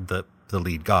been like the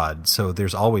lead god. So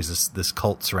there's always this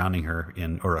cult surrounding her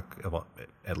in Uruk,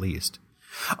 at least.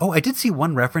 Oh, I did see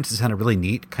one reference that sounded really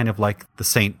neat, kind of like the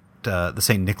Saint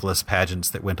Nicholas pageants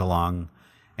that went along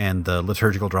and the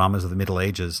liturgical dramas of the Middle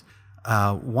Ages.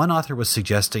 One author was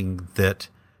suggesting that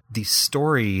the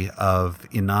story of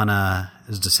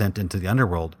Inanna's descent into the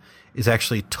underworld is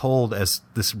actually told as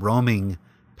this roaming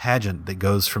pageant that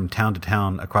goes from town to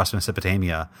town across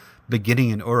Mesopotamia, beginning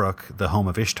in Uruk, the home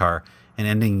of Ishtar, and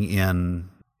ending in,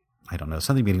 I don't know,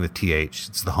 something beginning with TH.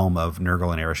 It's the home of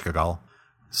Nergal and Ereshkigal.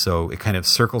 So it kind of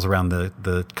circles around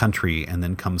the country and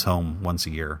then comes home once a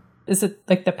year. Is it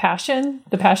like the Passion?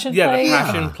 The Passion Yeah, play? the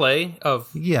Passion play of...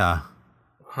 Yeah.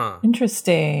 Huh.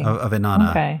 Interesting. Of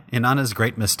Inanna. Okay. Inanna's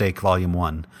Great Mistake, Volume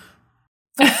 1.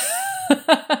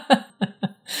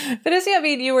 But I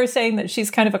mean, you were saying that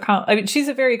she's kind of she's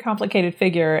a very complicated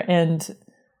figure and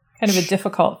kind of a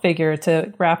difficult figure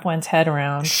to wrap one's head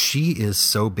around. She is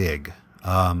so big.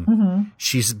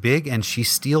 She's big and she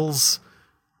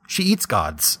eats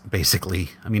gods,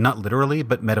 basically. I mean, not literally,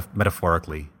 but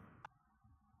metaphorically.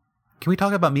 Can we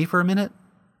talk about me for a minute?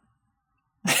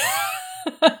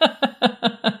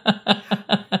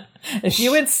 If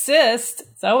you insist,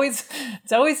 it's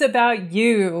always about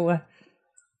you.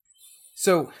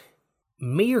 So,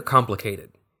 me or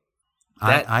complicated?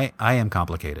 I am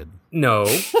complicated. No.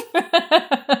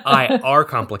 I are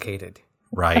complicated.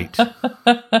 Right.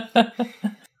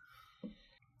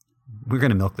 We're going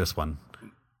to milk this one.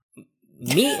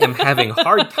 Me am having a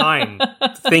hard time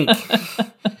to think.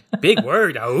 Big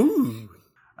word. Oh.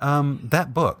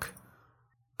 That book.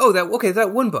 Oh,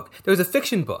 that one book. There was a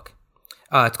fiction book.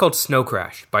 It's called Snow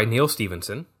Crash by Neil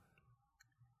Stevenson.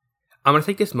 I'm going to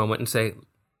take this moment and say,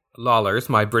 Lollers,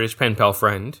 my British pen pal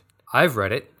friend, I've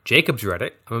read it. Jacob's read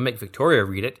it. I'm going to make Victoria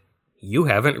read it. You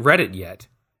haven't read it yet.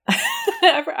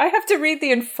 I have to read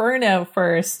the Inferno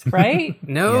first, right?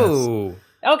 No.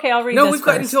 Yes. Okay, I'll read No, this we've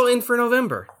got first. until in for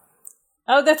November.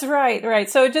 Oh, that's right. Right.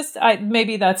 So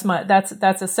maybe that's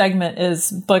a segment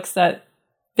is books that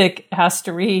Vic has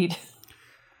to read.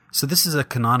 So this is a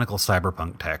canonical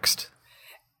cyberpunk text.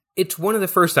 It's one of the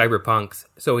first cyberpunks,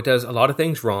 so it does a lot of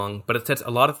things wrong, but it sets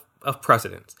a lot of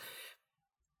precedents.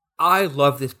 I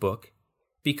love this book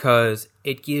because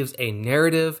it gives a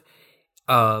narrative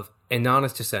of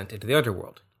Inanna's descent into the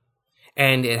underworld.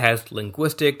 And it has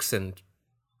linguistics and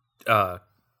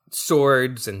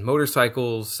swords and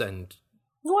motorcycles and...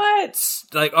 What?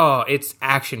 Like, oh, it's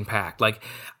action-packed. Like,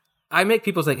 I make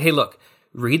people say, hey, look,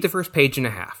 read the first page and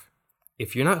a half.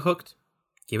 If you're not hooked,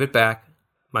 give it back.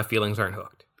 My feelings aren't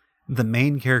hooked. The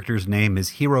main character's name is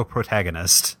Hero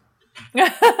Protagonist.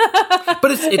 But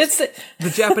it's the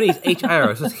Japanese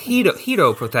H-I-R, so it's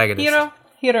Hiro Protagonist.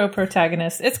 Hero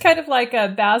Protagonist. It's kind of like a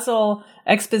Basil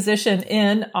exposition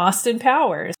in Austin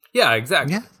Powers. Yeah,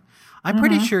 exactly. Yeah. I'm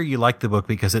pretty sure you like the book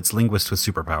because it's linguists with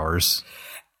superpowers.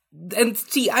 And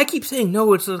see, I keep saying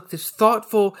no, it's like this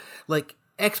thoughtful, like,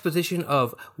 exposition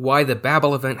of why the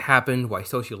Babel event happened, why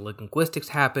sociolinguistics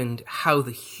happened, how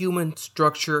the human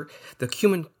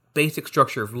basic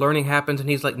structure of learning happens, and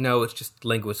he's like, no, it's just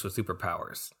linguists with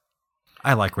superpowers.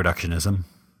 I like reductionism.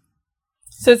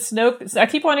 So it's I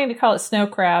keep wanting to call it Snow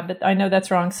Crab, but I know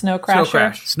that's wrong. Snow Crasher. Snow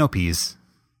Crash. Snow peas.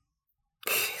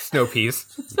 Snow peas.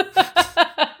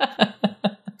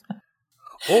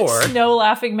 Or, Snow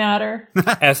Laughing Matter.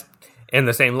 as in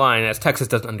the same line as Texas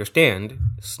doesn't understand,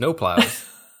 snowplows.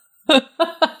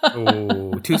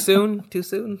 Ooh, too soon? Too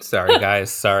soon? Sorry,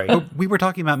 guys. Sorry. Oh, we were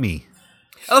talking about me.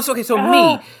 Oh, so, okay, so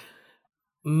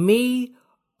me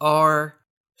are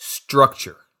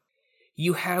structure.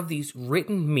 You have these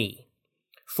written me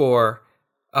for,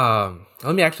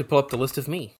 let me actually pull up the list of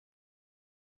me.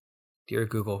 Dear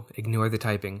Google, ignore the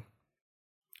typing.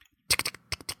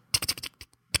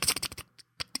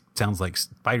 Sounds like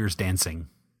spiders dancing.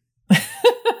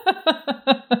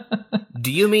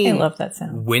 Do you mean I love that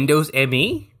sound. Windows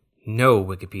ME? No,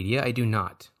 Wikipedia, I do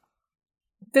not.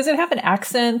 Does it have an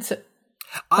accent?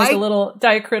 Like a little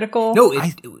diacritical? No,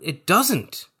 it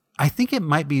doesn't. I think it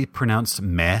might be pronounced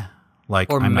meh,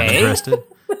 like Or I'm meh? not interested.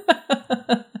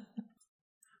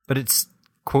 But it's,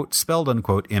 quote, spelled,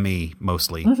 unquote, M-E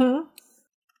mostly. Mm-hmm.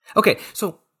 Okay,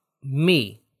 so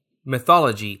me,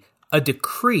 mythology, a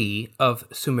decree of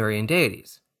Sumerian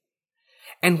deities.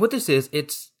 And what this is,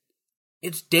 it's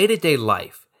day-to-day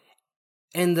life.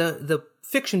 And the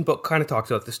fiction book kind of talks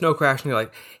about the snow crash, and they're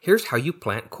like, here's how you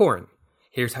plant corn.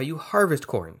 Here's how you harvest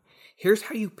corn. Here's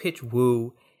how you pitch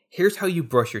woo. Here's how you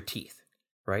brush your teeth,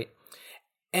 right?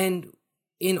 And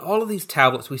in all of these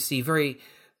tablets, we see very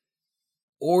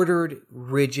ordered,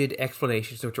 rigid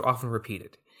explanations which are often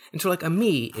repeated. And so like a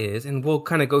me is, and we'll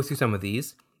kind of go through some of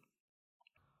these,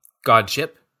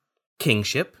 godship,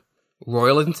 kingship,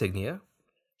 royal insignia,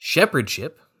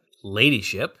 shepherdship,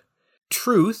 ladyship,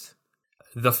 truth,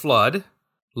 the flood,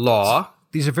 law.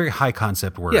 These are very high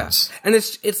concept words. Yeah. And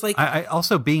it's like... I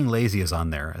also, being lazy is on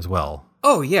there as well.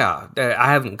 Oh, yeah.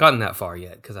 I haven't gotten that far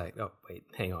yet, because oh, wait,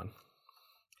 hang on.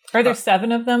 Are there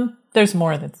 7 of them? There's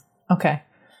more than... Okay.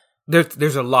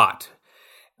 There's a lot.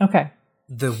 Okay.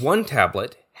 The one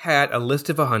tablet had a list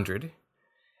of 100,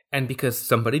 and because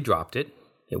somebody dropped it,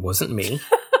 it wasn't me.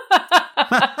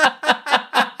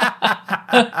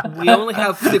 We only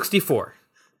have 64.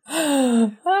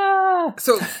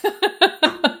 So,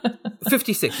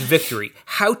 56, victory.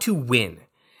 How to win.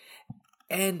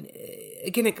 And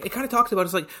again, it kind of talks about,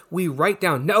 it's like, we write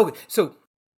down, no, so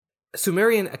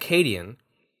Sumerian Akkadian,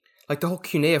 like the whole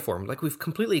cuneiform, like we've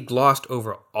completely glossed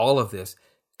over all of this.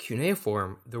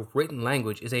 Cuneiform, the written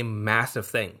language, is a massive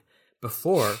thing.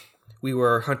 Before, we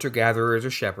were hunter-gatherers or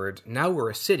shepherds. Now we're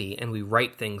a city, and we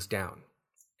write things down.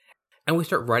 And we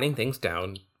start writing things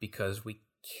down because we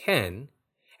can,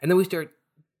 and then we start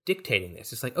dictating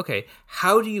this. It's like, okay,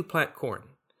 how do you plant corn?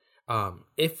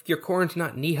 If your corn's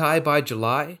not knee-high by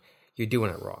July, you're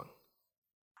doing it wrong.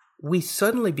 We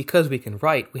suddenly, because we can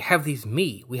write, we have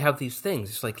we have these things.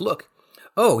 It's like, look,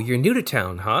 oh, you're new to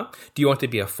town, huh? Do you want to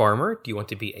be a farmer? Do you want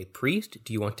to be a priest?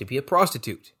 Do you want to be a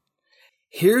prostitute?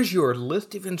 Here's your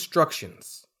list of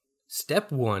instructions.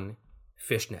 Step 1,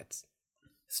 fishnets.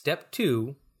 Step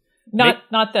 2...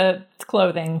 Not the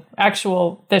clothing,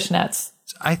 actual fishnets.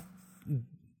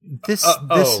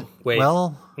 Wait.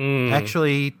 Well,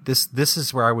 actually, this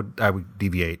is where I would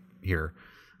deviate here.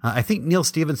 I think Neil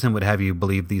Stevenson would have you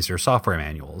believe these are software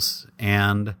manuals,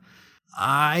 and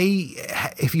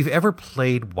if you've ever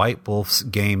played White Wolf's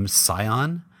game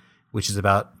Scion, which is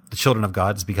about the children of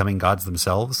gods becoming gods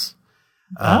themselves,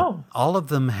 all of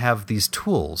them have these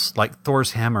tools. Like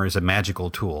Thor's hammer is a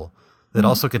magical tool that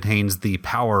also contains the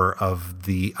power of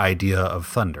the idea of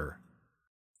thunder.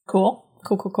 Cool.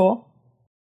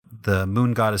 The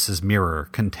moon goddess's mirror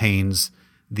contains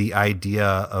the idea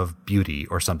of beauty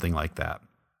or something like that.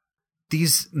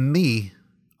 These me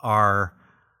are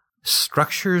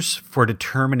structures for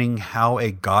determining how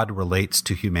a god relates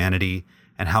to humanity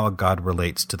and how a god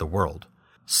relates to the world.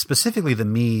 Specifically, the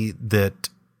me that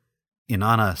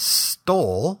Inanna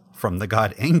stole from the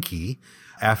god Enki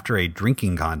after a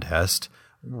drinking contest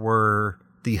were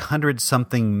the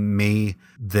 100-something me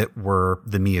that were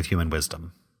the me of human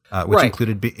wisdom, which Right.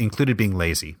 included being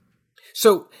lazy.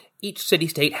 So each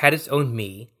city-state had its own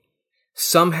me.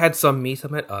 Some had some me,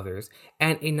 some had others.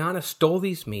 And Inanna stole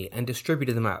these me and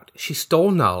distributed them out. She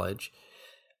stole knowledge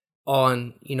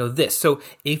on, this. So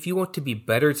if you want to be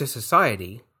better as a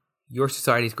society, your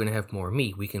society is going to have more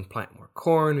me. We can plant more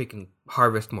corn. We can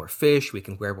harvest more fish. We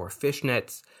can wear more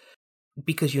fishnets.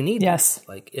 Because you need Yes.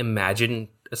 Like, imagine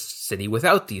a city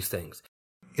without these things.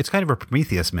 It's kind of a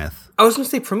Prometheus myth, I was going to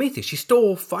say Prometheus. She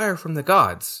stole fire from the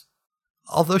gods.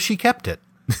 although she kept it,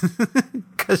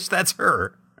 because that's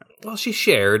her. Well, she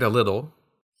shared a little.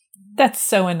 That's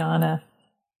so Inanna.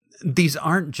 These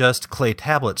aren't just clay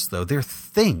tablets, though. They're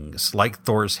things like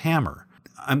Thor's hammer.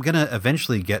 I'm going to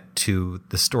eventually get to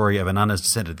the story of Inanna's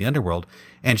descent into the underworld,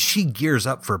 and she gears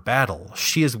up for battle.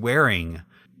 She is wearing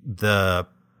the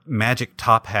magic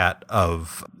top hat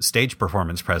of stage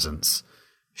performance presence.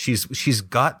 She's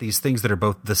got these things that are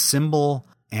both the symbol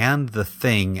and the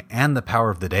thing and the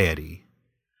power of the deity,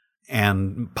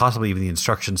 and possibly even the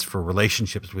instructions for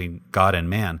relationships between God and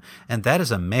man. And that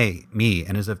is me,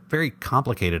 and is a very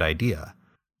complicated idea.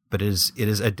 But it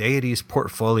is a deity's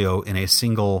portfolio in a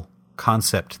single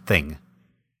concept thing.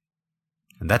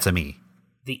 And that's a me.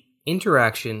 The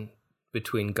interaction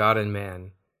between God and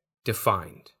man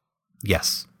defined.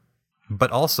 Yes.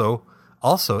 But also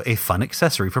a fun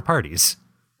accessory for parties.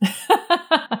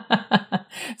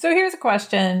 So here's a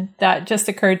question that just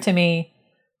occurred to me.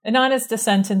 Inanna's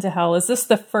descent into hell, is this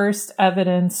the first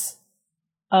evidence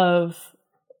of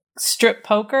strip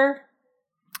poker?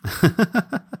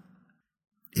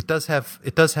 It does have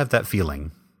that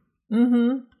feeling.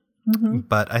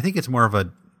 But I think it's more of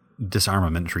a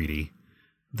disarmament treaty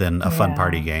than a fun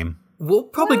party game. We'll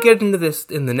probably get into this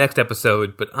in the next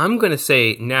episode, but I'm going to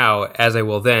say now, as I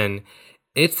will then,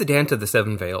 it's the Dance of the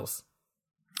Seven Veils.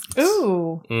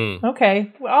 Ooh.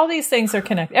 Okay. Well, all these things are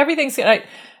connected. Everything's...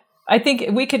 I think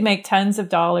we could make tens of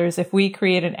dollars if we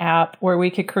create an app where we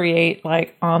could create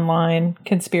like online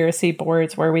conspiracy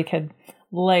boards where we could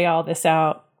lay all this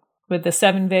out with the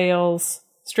Seven Veils,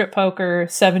 strip poker,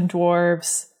 seven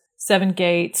dwarves, seven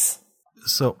gates.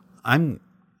 So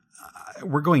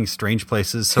we're going strange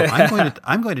places. So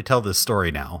I'm going to tell this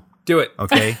story now. Do it.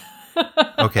 Okay.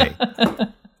 Okay.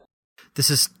 This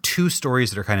is two stories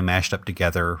that are kind of mashed up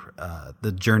together.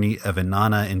 The journey of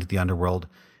Inanna into the underworld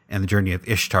and the journey of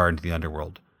Ishtar into the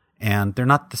underworld. And they're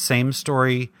not the same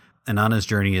story. Inanna's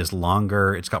journey is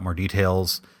longer. It's got more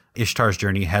details. Ishtar's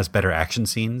journey has better action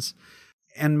scenes.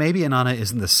 And maybe Inanna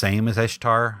isn't the same as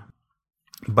Ishtar,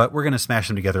 but we're going to smash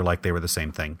them together like they were the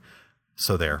same thing.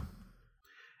 So there.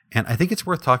 And I think it's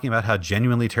worth talking about how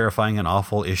genuinely terrifying and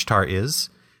awful Ishtar is.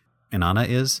 Inanna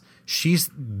is. She's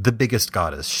the biggest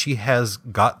goddess. She has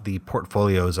got the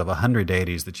portfolios of 100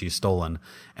 deities that she's stolen,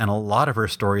 and a lot of her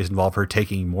stories involve her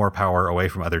taking more power away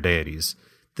from other deities.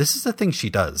 This is the thing she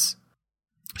does.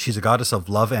 She's a goddess of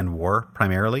love and war,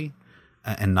 primarily,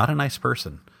 and not a nice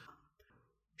person.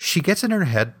 She gets in her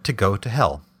head to go to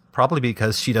hell, probably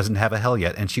because she doesn't have a hell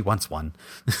yet, and she wants one.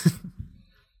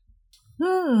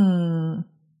 Now,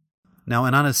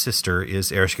 Inanna's sister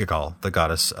is Ereshkigal, the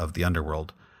goddess of the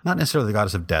underworld. Not necessarily the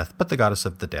goddess of death, but the goddess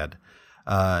of the dead.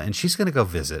 And she's going to go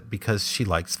visit because she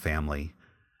likes family.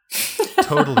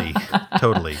 Totally.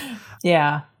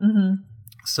 Yeah. Mm-hmm.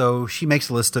 So she makes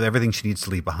a list of everything she needs to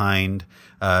leave behind.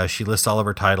 She lists all of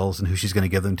her titles and who she's going to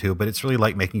give them to, but it's really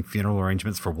like making funeral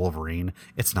arrangements for Wolverine.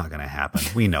 It's not going to happen.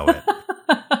 We know it.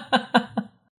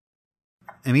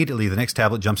 Immediately, the next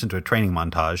tablet jumps into a training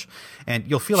montage, and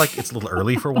you'll feel like it's a little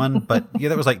early for one, but yeah,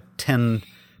 that was like 10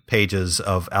 pages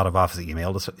of out-of-office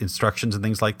email instructions and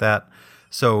things like that.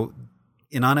 So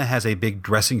Inanna has a big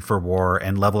dressing for war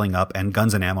and leveling up and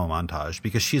guns and ammo montage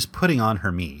because she is putting on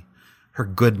her me, her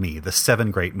good me, the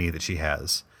 7 great me that she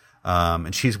has.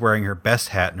 And she's wearing her best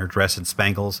hat and her dress and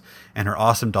spangles and her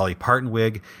awesome Dolly Parton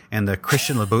wig and the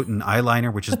Christian Louboutin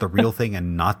eyeliner, which is the real thing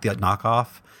and not the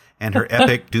knockoff, and her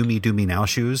epic Do Me Now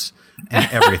shoes and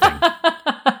everything.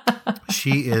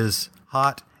 She is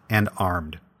hot and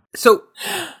armed. So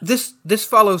this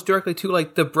follows directly to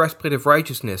like the breastplate of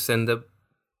righteousness and the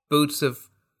boots of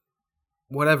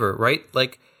whatever, right?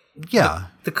 Like, yeah,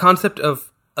 the concept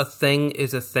of a thing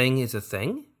is a thing is a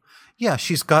thing. Yeah,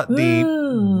 she's got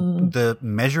the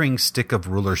measuring stick of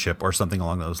rulership or something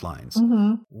along those lines.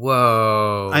 Mm-hmm.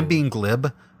 Whoa! I'm being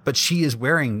glib, but she is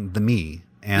wearing the me,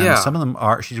 and some of them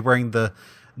are. She's wearing the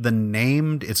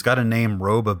named. It's got a name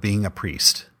robe of being a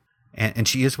priest, and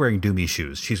she is wearing do me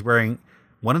shoes. She's wearing.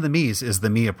 One of the me's is the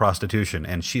me of prostitution,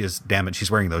 and she is, damn it, she's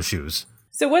wearing those shoes.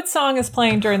 So what song is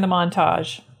playing during the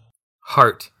montage?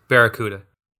 Heart, Barracuda.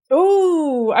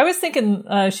 Ooh, I was thinking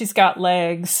She's Got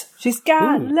Legs. She's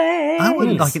got legs. I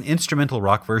wanted like an instrumental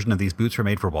rock version of These Boots Were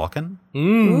Made for Walking.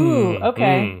 Ooh,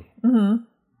 okay. Mm-hmm.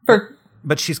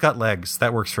 But She's Got Legs.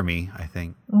 That works for me, I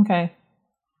think. Okay.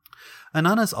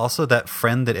 Inanna's also that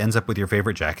friend that ends up with your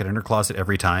favorite jacket in her closet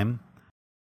every time.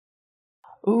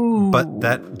 Ooh. But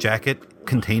that jacket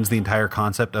contains the entire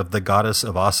concept of the goddess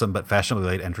of awesome but fashionably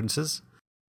late entrances.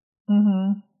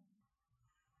 Mm-hmm.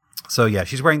 So yeah,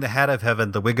 she's wearing the hat of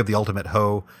heaven, the wig of the ultimate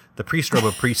hoe, the priest robe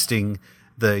of priesting,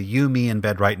 the you, me in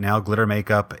bed right now glitter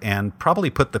makeup, and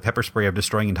probably put the pepper spray of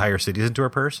destroying entire cities into her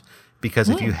purse. Because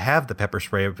if you have the pepper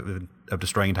spray of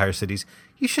destroying entire cities,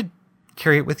 you should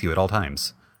carry it with you at all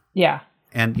times. Yeah.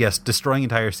 And yes, destroying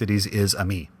entire cities is a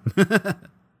me.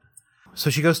 So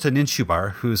she goes to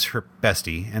Ninshubar, who's her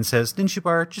bestie, and says,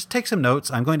 Ninshubar, just take some notes.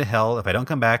 I'm going to hell. If I don't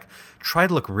come back, try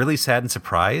to look really sad and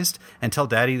surprised and tell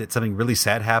Daddy that something really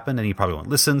sad happened and he probably won't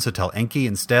listen, so tell Enki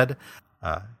instead.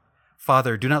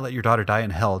 Father, do not let your daughter die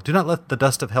in hell. Do not let the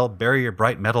dust of hell bury your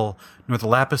bright metal, nor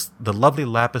the lovely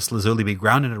lapis lazuli be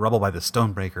ground into rubble by the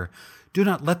stonebreaker. Do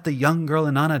not let the young girl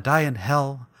Inanna die in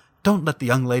hell. Don't let the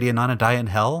young lady Inanna die in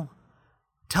hell.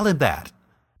 Tell him that.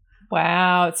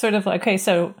 Wow. It's sort of like, okay,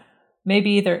 so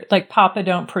maybe either like Papa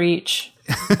Don't Preach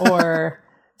or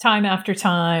Time After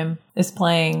Time is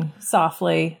playing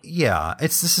softly. Yeah,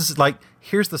 this is like,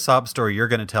 here's the sob story you're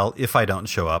going to tell if I don't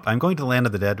show up. I'm going to the land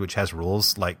of the dead, which has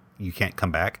rules like you can't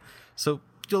come back. So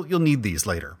you'll need these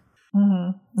later.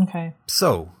 Okay.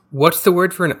 So, What's the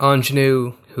word for an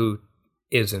ingenue who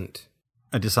isn't?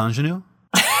 a disingenue?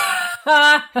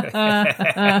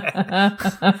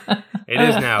 It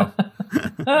is now.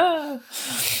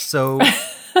 So,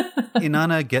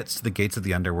 Inanna gets to the gates of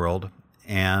the underworld,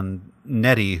 and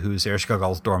Nettie, who's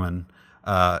Ereshkigal's doorman,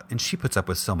 and she puts up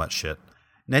with so much shit.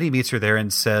 Nettie meets her there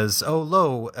and says, "Oh,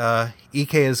 lo,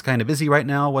 Ike is kind of busy right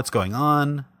now. What's going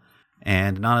on?"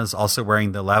 And Inanna's also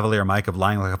wearing the lavalier mic of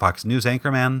Lying Like a Fox News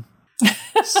anchorman.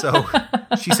 So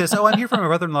she says, "Oh, I'm here for my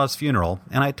brother-in-law's funeral,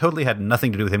 and I totally had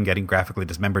nothing to do with him getting graphically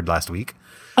dismembered last week."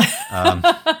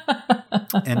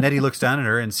 And Nettie looks down at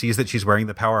her and sees that she's wearing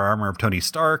the power armor of Tony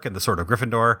Stark and the sword of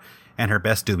Gryffindor and her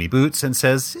best doomy boots and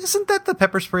says, "Isn't that the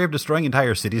pepper spray of destroying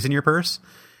entire cities in your purse?"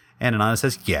 And Inanna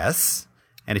says, "Yes.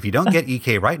 And if you don't get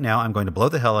EK right now, I'm going to blow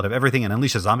the hell out of everything and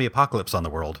unleash a zombie apocalypse on the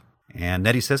world." And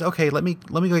Nettie says, "Okay, let me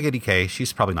go get EK.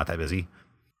 She's probably not that busy."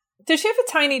 Does she have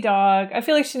a tiny dog? I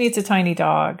feel like she needs a tiny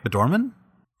dog. The doorman?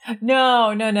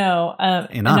 No.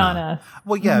 Inanna.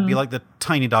 Well, yeah, it'd be like the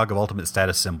tiny dog of ultimate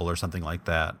status symbol or something like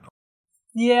that.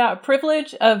 Yeah,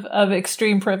 privilege of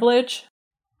extreme privilege.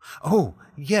 Oh,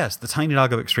 yes, the tiny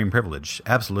dog of extreme privilege.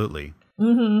 Absolutely.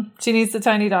 She needs the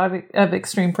tiny dog of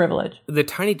extreme privilege. The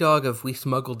tiny dog of we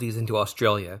smuggled these into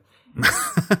Australia.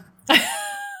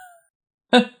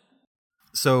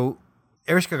 So,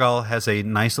 Ereshkigal has a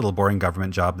nice little boring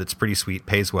government job that's pretty sweet,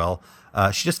 pays well.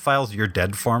 She just files you're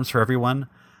dead forms for everyone.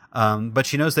 But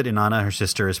she knows that Inanna, her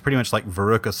sister, is pretty much like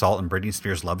Veruca Salt and Britney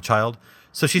Spears' love child.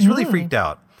 So she's really freaked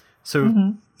out.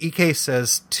 So EK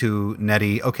says to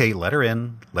Nettie, "Okay, let her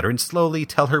in slowly,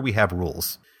 tell her we have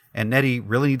rules." And Nettie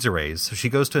really needs a raise. So she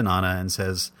goes to Inanna and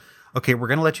says, "Okay, we're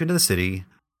going to let you into the city."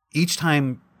 Each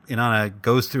time Inanna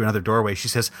goes through another doorway, she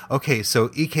says, "Okay, so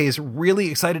EK is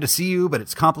really excited to see you, but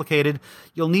it's complicated.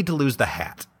 You'll need to lose the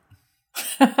hat."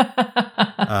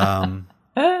 And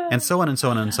so on and so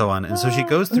on and so on. And so she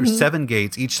goes through 7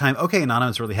 gates each time. "Okay, Inanna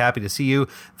is really happy to see you.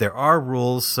 There are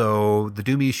rules, so the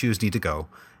Doomy shoes need to go."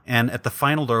 And at the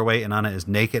final doorway, Inanna is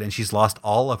naked and she's lost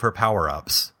all of her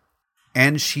power-ups.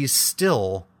 And she's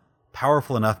still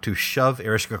powerful enough to shove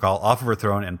Ereshkigal off of her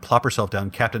throne and plop herself down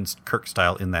Captain Kirk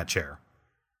style in that chair.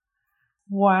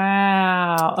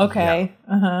 Wow. Okay.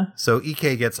 Yeah. So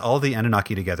EK gets all the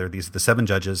Anunnaki together. These are the 7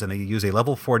 judges, and they use a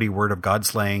level 40 word of God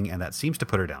slaying, and that seems to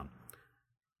put her down.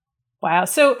 Wow.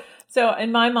 So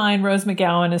in my mind, Rose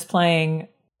McGowan is playing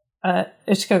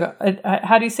Ereshkigal.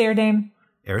 How do you say her name?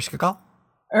 Ereshkigal?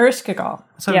 Ereshkigal.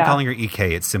 That's why I'm calling her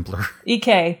EK. It's simpler.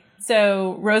 EK.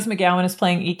 So Rose McGowan is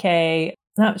playing EK.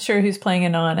 Not sure who's playing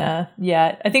Inanna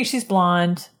yet. I think she's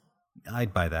blonde.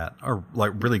 I'd buy that. Or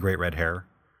like really great red hair.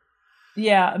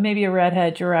 Yeah, maybe a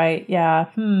redhead. You're right. Yeah.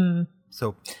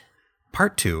 So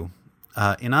part 2,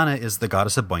 Inanna is the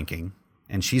goddess of boinking,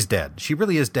 and she's dead. She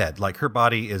really is dead. Like her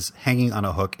body is hanging on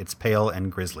a hook. It's pale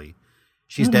and grisly.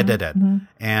 She's dead.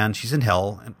 And she's in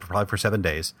hell, probably for 7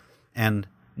 days. And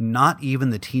not even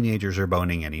the teenagers are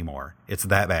boning anymore. It's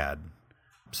that bad.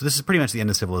 So this is pretty much the end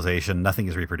of civilization. Nothing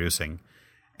is reproducing.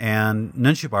 And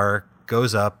Nunchubar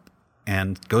goes up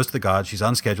and goes to the gods. She's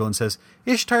on schedule and says,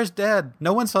 "Ishtar's dead.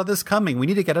 No one saw this coming. We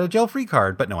need to get out a jail free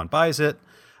card." But no one buys it,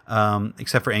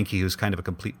 except for Enki, who's kind of a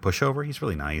complete pushover. He's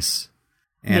really nice.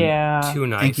 And yeah. Too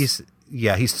nice. Enki's,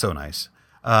 yeah, he's so nice.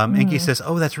 Enki says,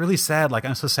 "Oh, that's really sad. Like,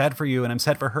 I'm so sad for you, and I'm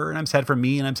sad for her, and I'm sad for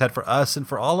me, and I'm sad for us, and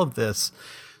for all of this."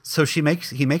 So he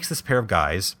makes this pair of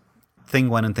guys, Thing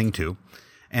 1 and Thing 2,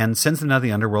 and sends them out of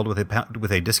the underworld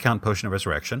with a discount potion of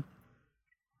resurrection.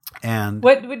 And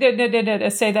What?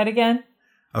 Say that again.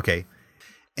 Okay.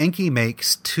 Enki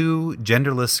makes 2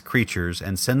 genderless creatures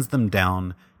and sends them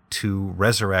down to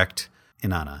resurrect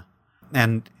Inanna.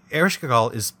 And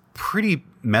Ereshkigal is pretty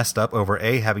messed up over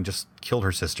having just killed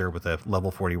her sister with a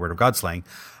level 40 word of God slaying,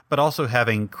 but also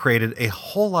having created a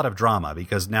whole lot of drama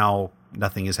because now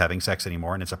nothing is having sex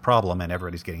anymore and it's a problem and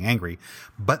everybody's getting angry.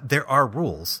 But there are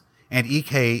rules. And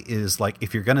EK is like,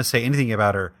 if you're going to say anything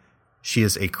about her, she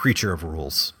is a creature of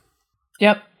rules.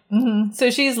 Yep.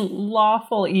 So she's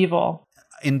lawful evil.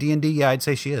 In D&D, yeah, I'd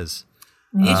say she is.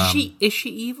 Is she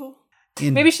evil?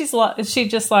 Maybe she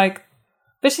just like,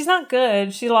 but she's not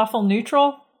good. She's lawful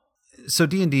neutral. So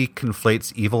D&D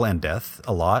conflates evil and death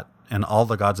a lot, and all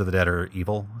the gods of the dead are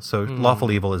evil. So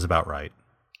lawful evil is about right.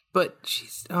 But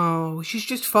she's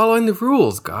just following the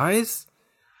rules, guys.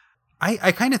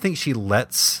 I kind of think she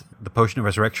lets the Potion of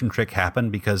Resurrection trick happen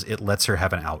because it lets her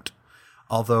have an out.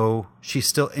 Although she's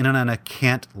still, Inanna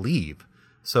can't leave.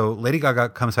 So Lady Gaga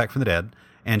comes back from the dead,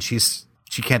 and she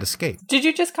can't escape. Did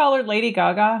you just call her Lady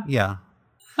Gaga? Yeah.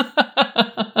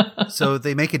 So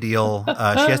they make a deal. She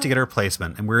has to get a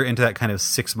replacement, and we're into that kind of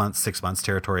 6 months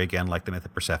territory again, like the myth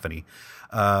of Persephone.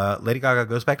 Lady Gaga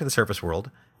goes back to the surface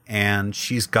world, and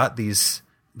she's got these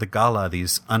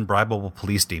unbribable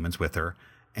police demons with her,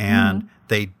 and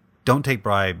they don't take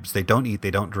bribes, they don't eat,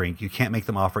 they don't drink. You can't make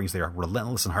them offerings. They are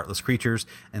relentless and heartless creatures,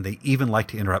 and they even like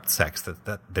to interrupt sex.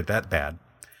 They're that bad.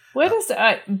 What is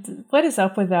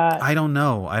up with that? I don't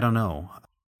know.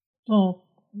 Little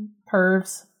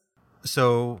pervs.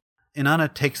 So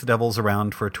Inanna takes the devils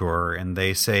around for a tour, and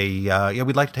they say, yeah,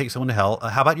 we'd like to take someone to hell.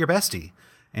 How about your bestie?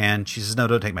 And she says, no,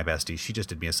 don't take my bestie. She just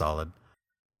did me a solid.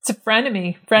 It's a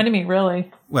frenemy. Frenemy,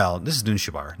 really. Well, this is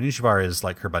Nunshabar. Nunshabar is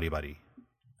like her buddy.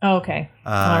 Oh, okay.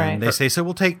 All right. And they say, so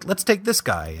let's take this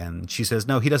guy. And she says,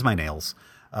 no, he does my nails.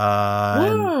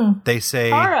 And they say...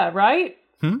 Kara, right?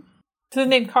 Is his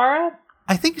name Kara?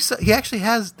 I think so. He actually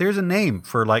there's a name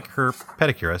for like her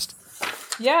pedicurist.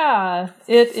 Yeah,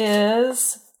 it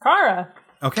is Kara.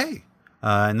 Okay.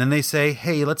 And then they say,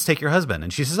 hey, let's take your husband.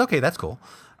 And she says, okay, that's cool.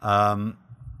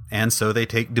 And so they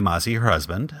take Demazi, her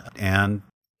husband, and...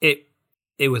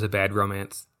 It was a bad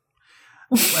romance.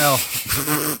 Well...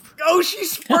 Oh, she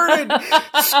spurted!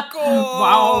 Score!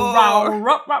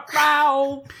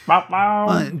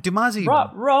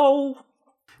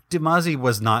 Demazi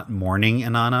was not mourning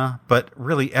Inanna, but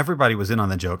really everybody was in on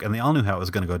the joke, and they all knew how it was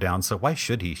going to go down, so why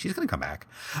should he? She's going to come back.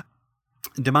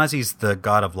 Demazi's the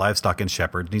god of livestock and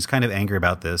shepherds, and he's kind of angry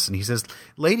about this, and he says,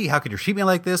 lady, how could you treat me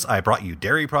like this? I brought you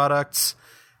dairy products,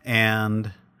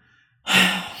 and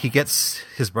he gets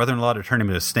his brother-in-law to turn him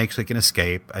into a snake so he can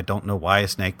escape. I don't know why a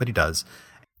snake, but he does.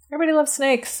 Everybody loves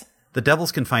snakes. The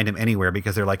devils can find him anywhere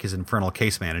because they're like his infernal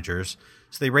case managers.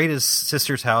 So they raid his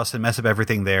sister's house and mess up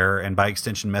everything there, and by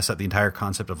extension mess up the entire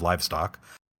concept of livestock.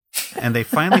 And they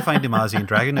finally find Demazi and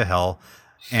drag him to hell,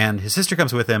 and his sister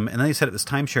comes with him, and then they set up this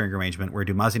time-sharing arrangement where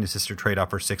Demazi and his sister trade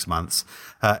off for 6 months.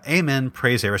 Amen,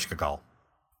 praise Ereshkigal.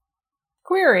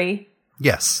 Query.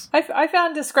 Yes. I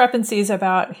found discrepancies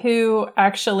about who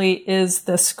actually is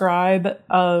the scribe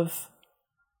of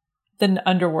the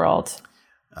underworld.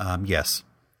 Yes.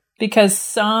 Because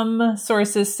some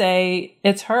sources say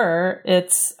it's her.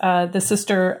 It's the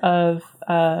sister of,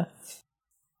 how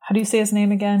do you say his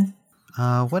name again?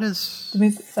 What is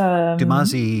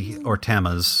Demazi or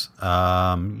Tammuz?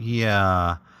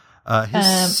 Yeah.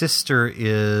 His sister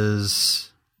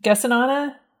is...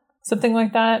 Gestinana? Something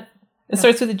like that. It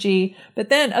starts with a G. But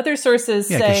then other sources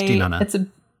say... Gishtianana. It's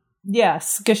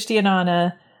yes,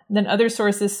 Gishtianana. And then other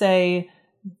sources say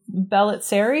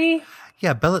Belitseri?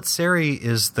 Yeah, Belitseri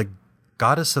is the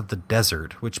goddess of the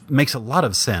desert, which makes a lot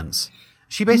of sense.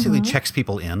 She basically checks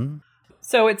people in.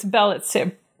 So it's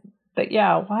Belitseri. But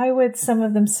yeah, why would some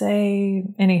of them say...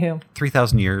 Anywho.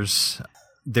 3,000 years.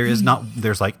 There's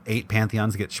like 8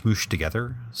 pantheons that get smooshed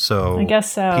together. So I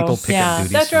guess so. People pick up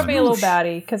duties. That drove me a little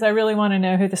batty because I really want to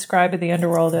know who the scribe of the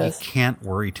underworld is. You can't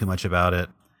worry too much about it.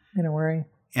 I'm going to worry.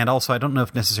 And also, I don't know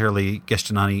if necessarily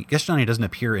Geshtinani doesn't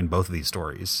appear in both of these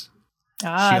stories. She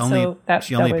only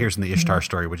appears in the Ishtar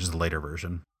story, which is the later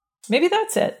version. Maybe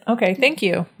that's it. Okay, thank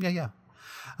you. Yeah.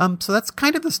 So that's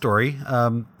kind of the story.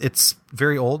 It's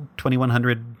very old,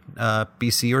 2100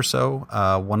 BC or so.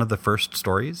 One of the first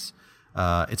stories.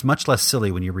 It's much less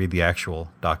silly when you read the actual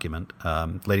document.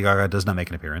 Lady Gaga does not make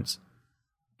an appearance.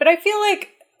 But I feel like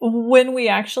when we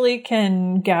actually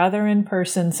can gather in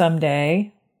person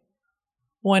someday,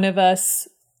 one of us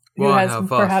who has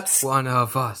perhaps one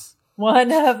of us.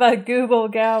 One of a Google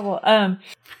Gavel. One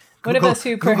of us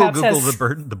who perhaps Google has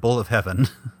the bull of heaven.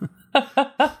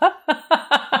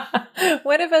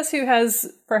 One of us who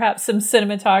has perhaps some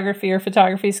cinematography or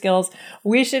photography skills.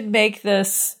 We should make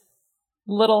this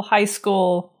little high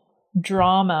school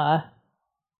drama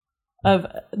of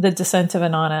the Descent of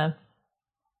Inanna.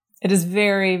 It is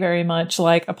very, very much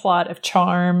like a plot of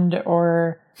Charmed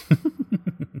or,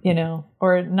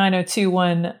 or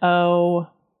 90210.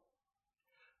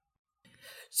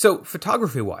 So,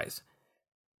 photography-wise,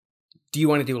 do you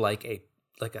want to do like a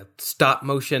stop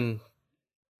motion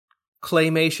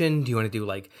claymation? Do you want to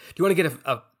get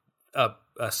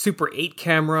a Super 8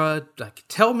 camera? Like,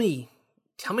 tell me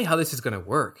how this is going to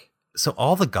work. So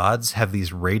all the gods have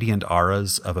these radiant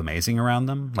auras of amazing around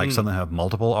them. Like some of them have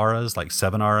multiple auras, like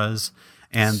 7 auras.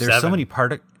 And there's so many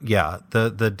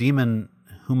the demon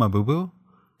Humabubu,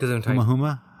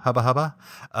 Huma Hubba Hubba,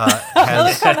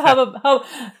 has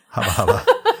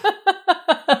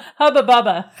Hubba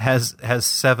Bubba has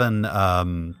 7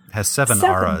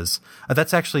 auras.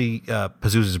 That's actually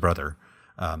Pazuzu's brother.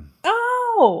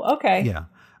 Oh, okay. Yeah.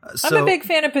 I'm a big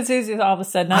fan of Pazuzu all of a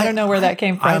sudden. I don't know where that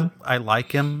came from. I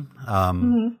like him,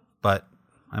 but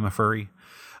I'm a furry.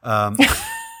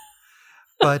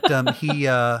 But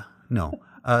no.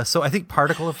 So I think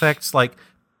particle effects, like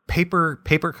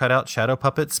paper cutout shadow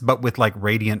puppets, but with like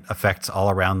radiant effects all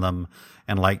around them,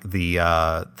 and like the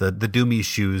Doomy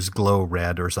shoes glow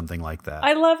red or something like that.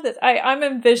 I love this. I'm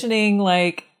envisioning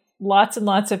like lots and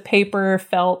lots of paper,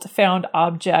 felt, found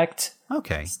object,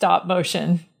 stop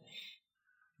motion.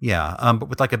 Yeah, but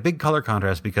with like a big color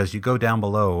contrast, because you go down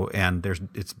below and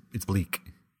it's bleak.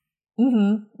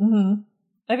 Mm-hmm. Mm-hmm.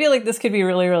 I feel like this could be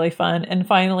really, really fun, and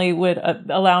finally would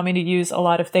allow me to use a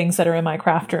lot of things that are in my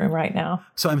craft room right now.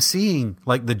 So I'm seeing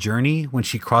like the journey when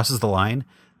she crosses the line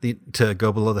to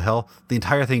go below the hill. The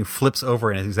entire thing flips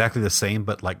over and it's exactly the same,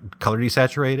 but like color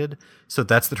desaturated. So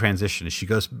that's the transition. She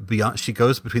goes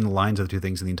between the lines of the two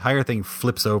things, and the entire thing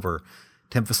flips over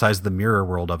to emphasize the mirror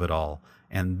world of it all.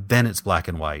 And then it's black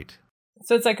and white.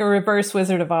 So it's like a reverse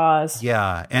Wizard of Oz.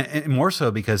 Yeah, and more so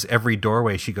because every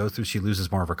doorway she goes through, she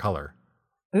loses more of her color.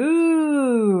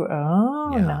 Ooh,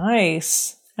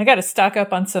 nice. I got to stock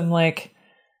up on some like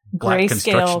black grayscale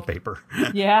construction paper.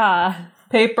 Yeah,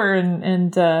 paper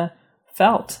and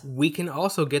felt. We can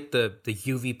also get the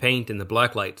UV paint and the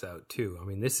black lights out too. I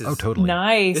mean, this is totally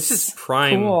nice. This is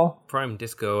prime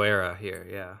disco era here.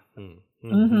 Yeah.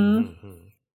 Mm-hmm.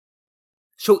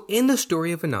 So in the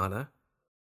story of Inanna,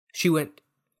 she went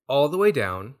all the way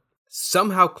down,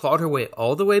 somehow clawed her way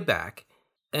all the way back.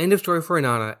 End of story for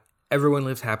Inanna. Everyone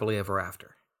lives happily ever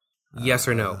after. Yes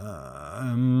or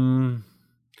no?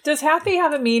 Does happy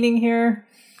have a meaning here?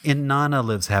 Inanna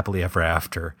lives happily ever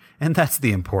after, and that's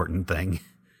the important thing.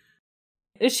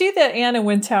 Is she the Anna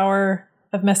Wintour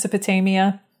of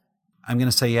Mesopotamia? I'm going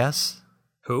to say yes.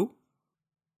 Who?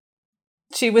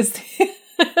 She was...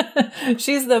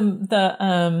 She's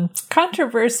the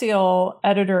controversial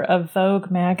editor of Vogue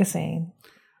magazine.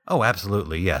 Oh,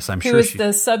 absolutely. Yes, I'm who sure is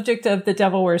the subject of The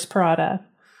Devil Wears Prada.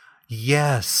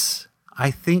 Yes.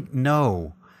 I think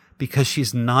no, because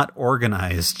she's not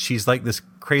organized. She's like this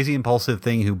crazy impulsive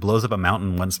thing who blows up a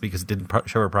mountain once because it didn't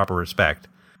show her proper respect.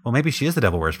 Well, maybe she is The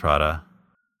Devil Wears Prada.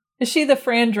 Is she the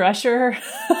Fran Drescher?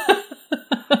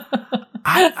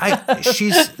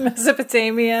 She's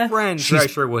Mesopotamia. Fran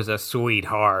Drescher was a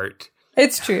sweetheart.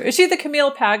 It's true. Is she the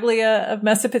Camille Paglia of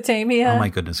Mesopotamia? Oh my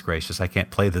goodness gracious! I can't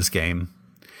play this game.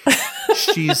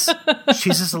 She's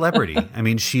a celebrity. I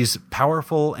mean, she's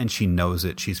powerful and she knows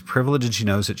it. She's privileged and she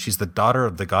knows it. She's the daughter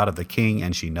of the god of the king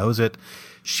and she knows it.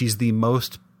 She's the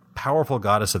most powerful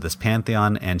goddess of this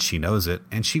pantheon and she knows it.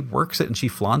 And she works it and she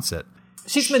flaunts it.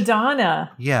 She's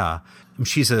Madonna. Yeah,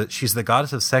 she's the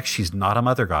goddess of sex. She's not a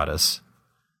mother goddess.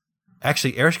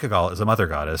 Actually, Ereshkigal is a mother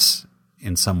goddess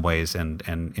in some ways, and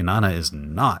Inanna is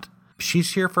not.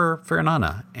 She's here for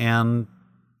Inanna, and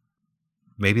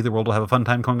maybe the world will have a fun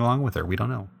time going along with her. We don't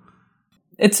know.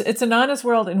 It's Inanna's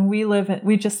world, and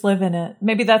we just live in it.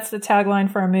 Maybe that's the tagline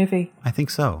for our movie. I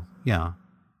think so. Yeah.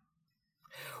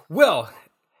 Well,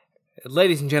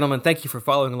 ladies and gentlemen, thank you for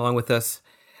following along with us.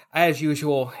 As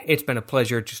usual, it's been a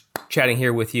pleasure just chatting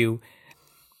here with you.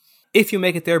 If you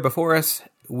make it there before us,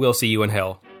 we'll see you in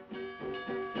hell.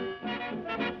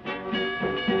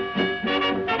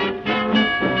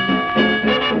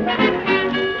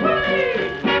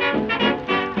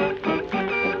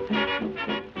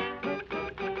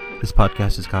 This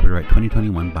podcast is copyright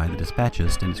 2021 by The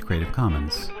Dispatchist and is Creative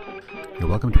Commons. You're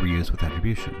welcome to reuse with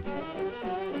attribution.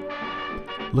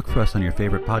 Look for us on your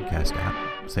favorite podcast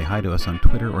app. Say hi to us on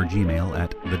Twitter or Gmail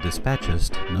at The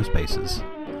Dispatchist, no spaces.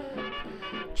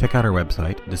 Check out our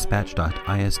website,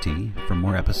 dispatch.ist, for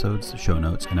more episodes, show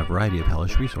notes, and a variety of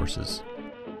hellish resources.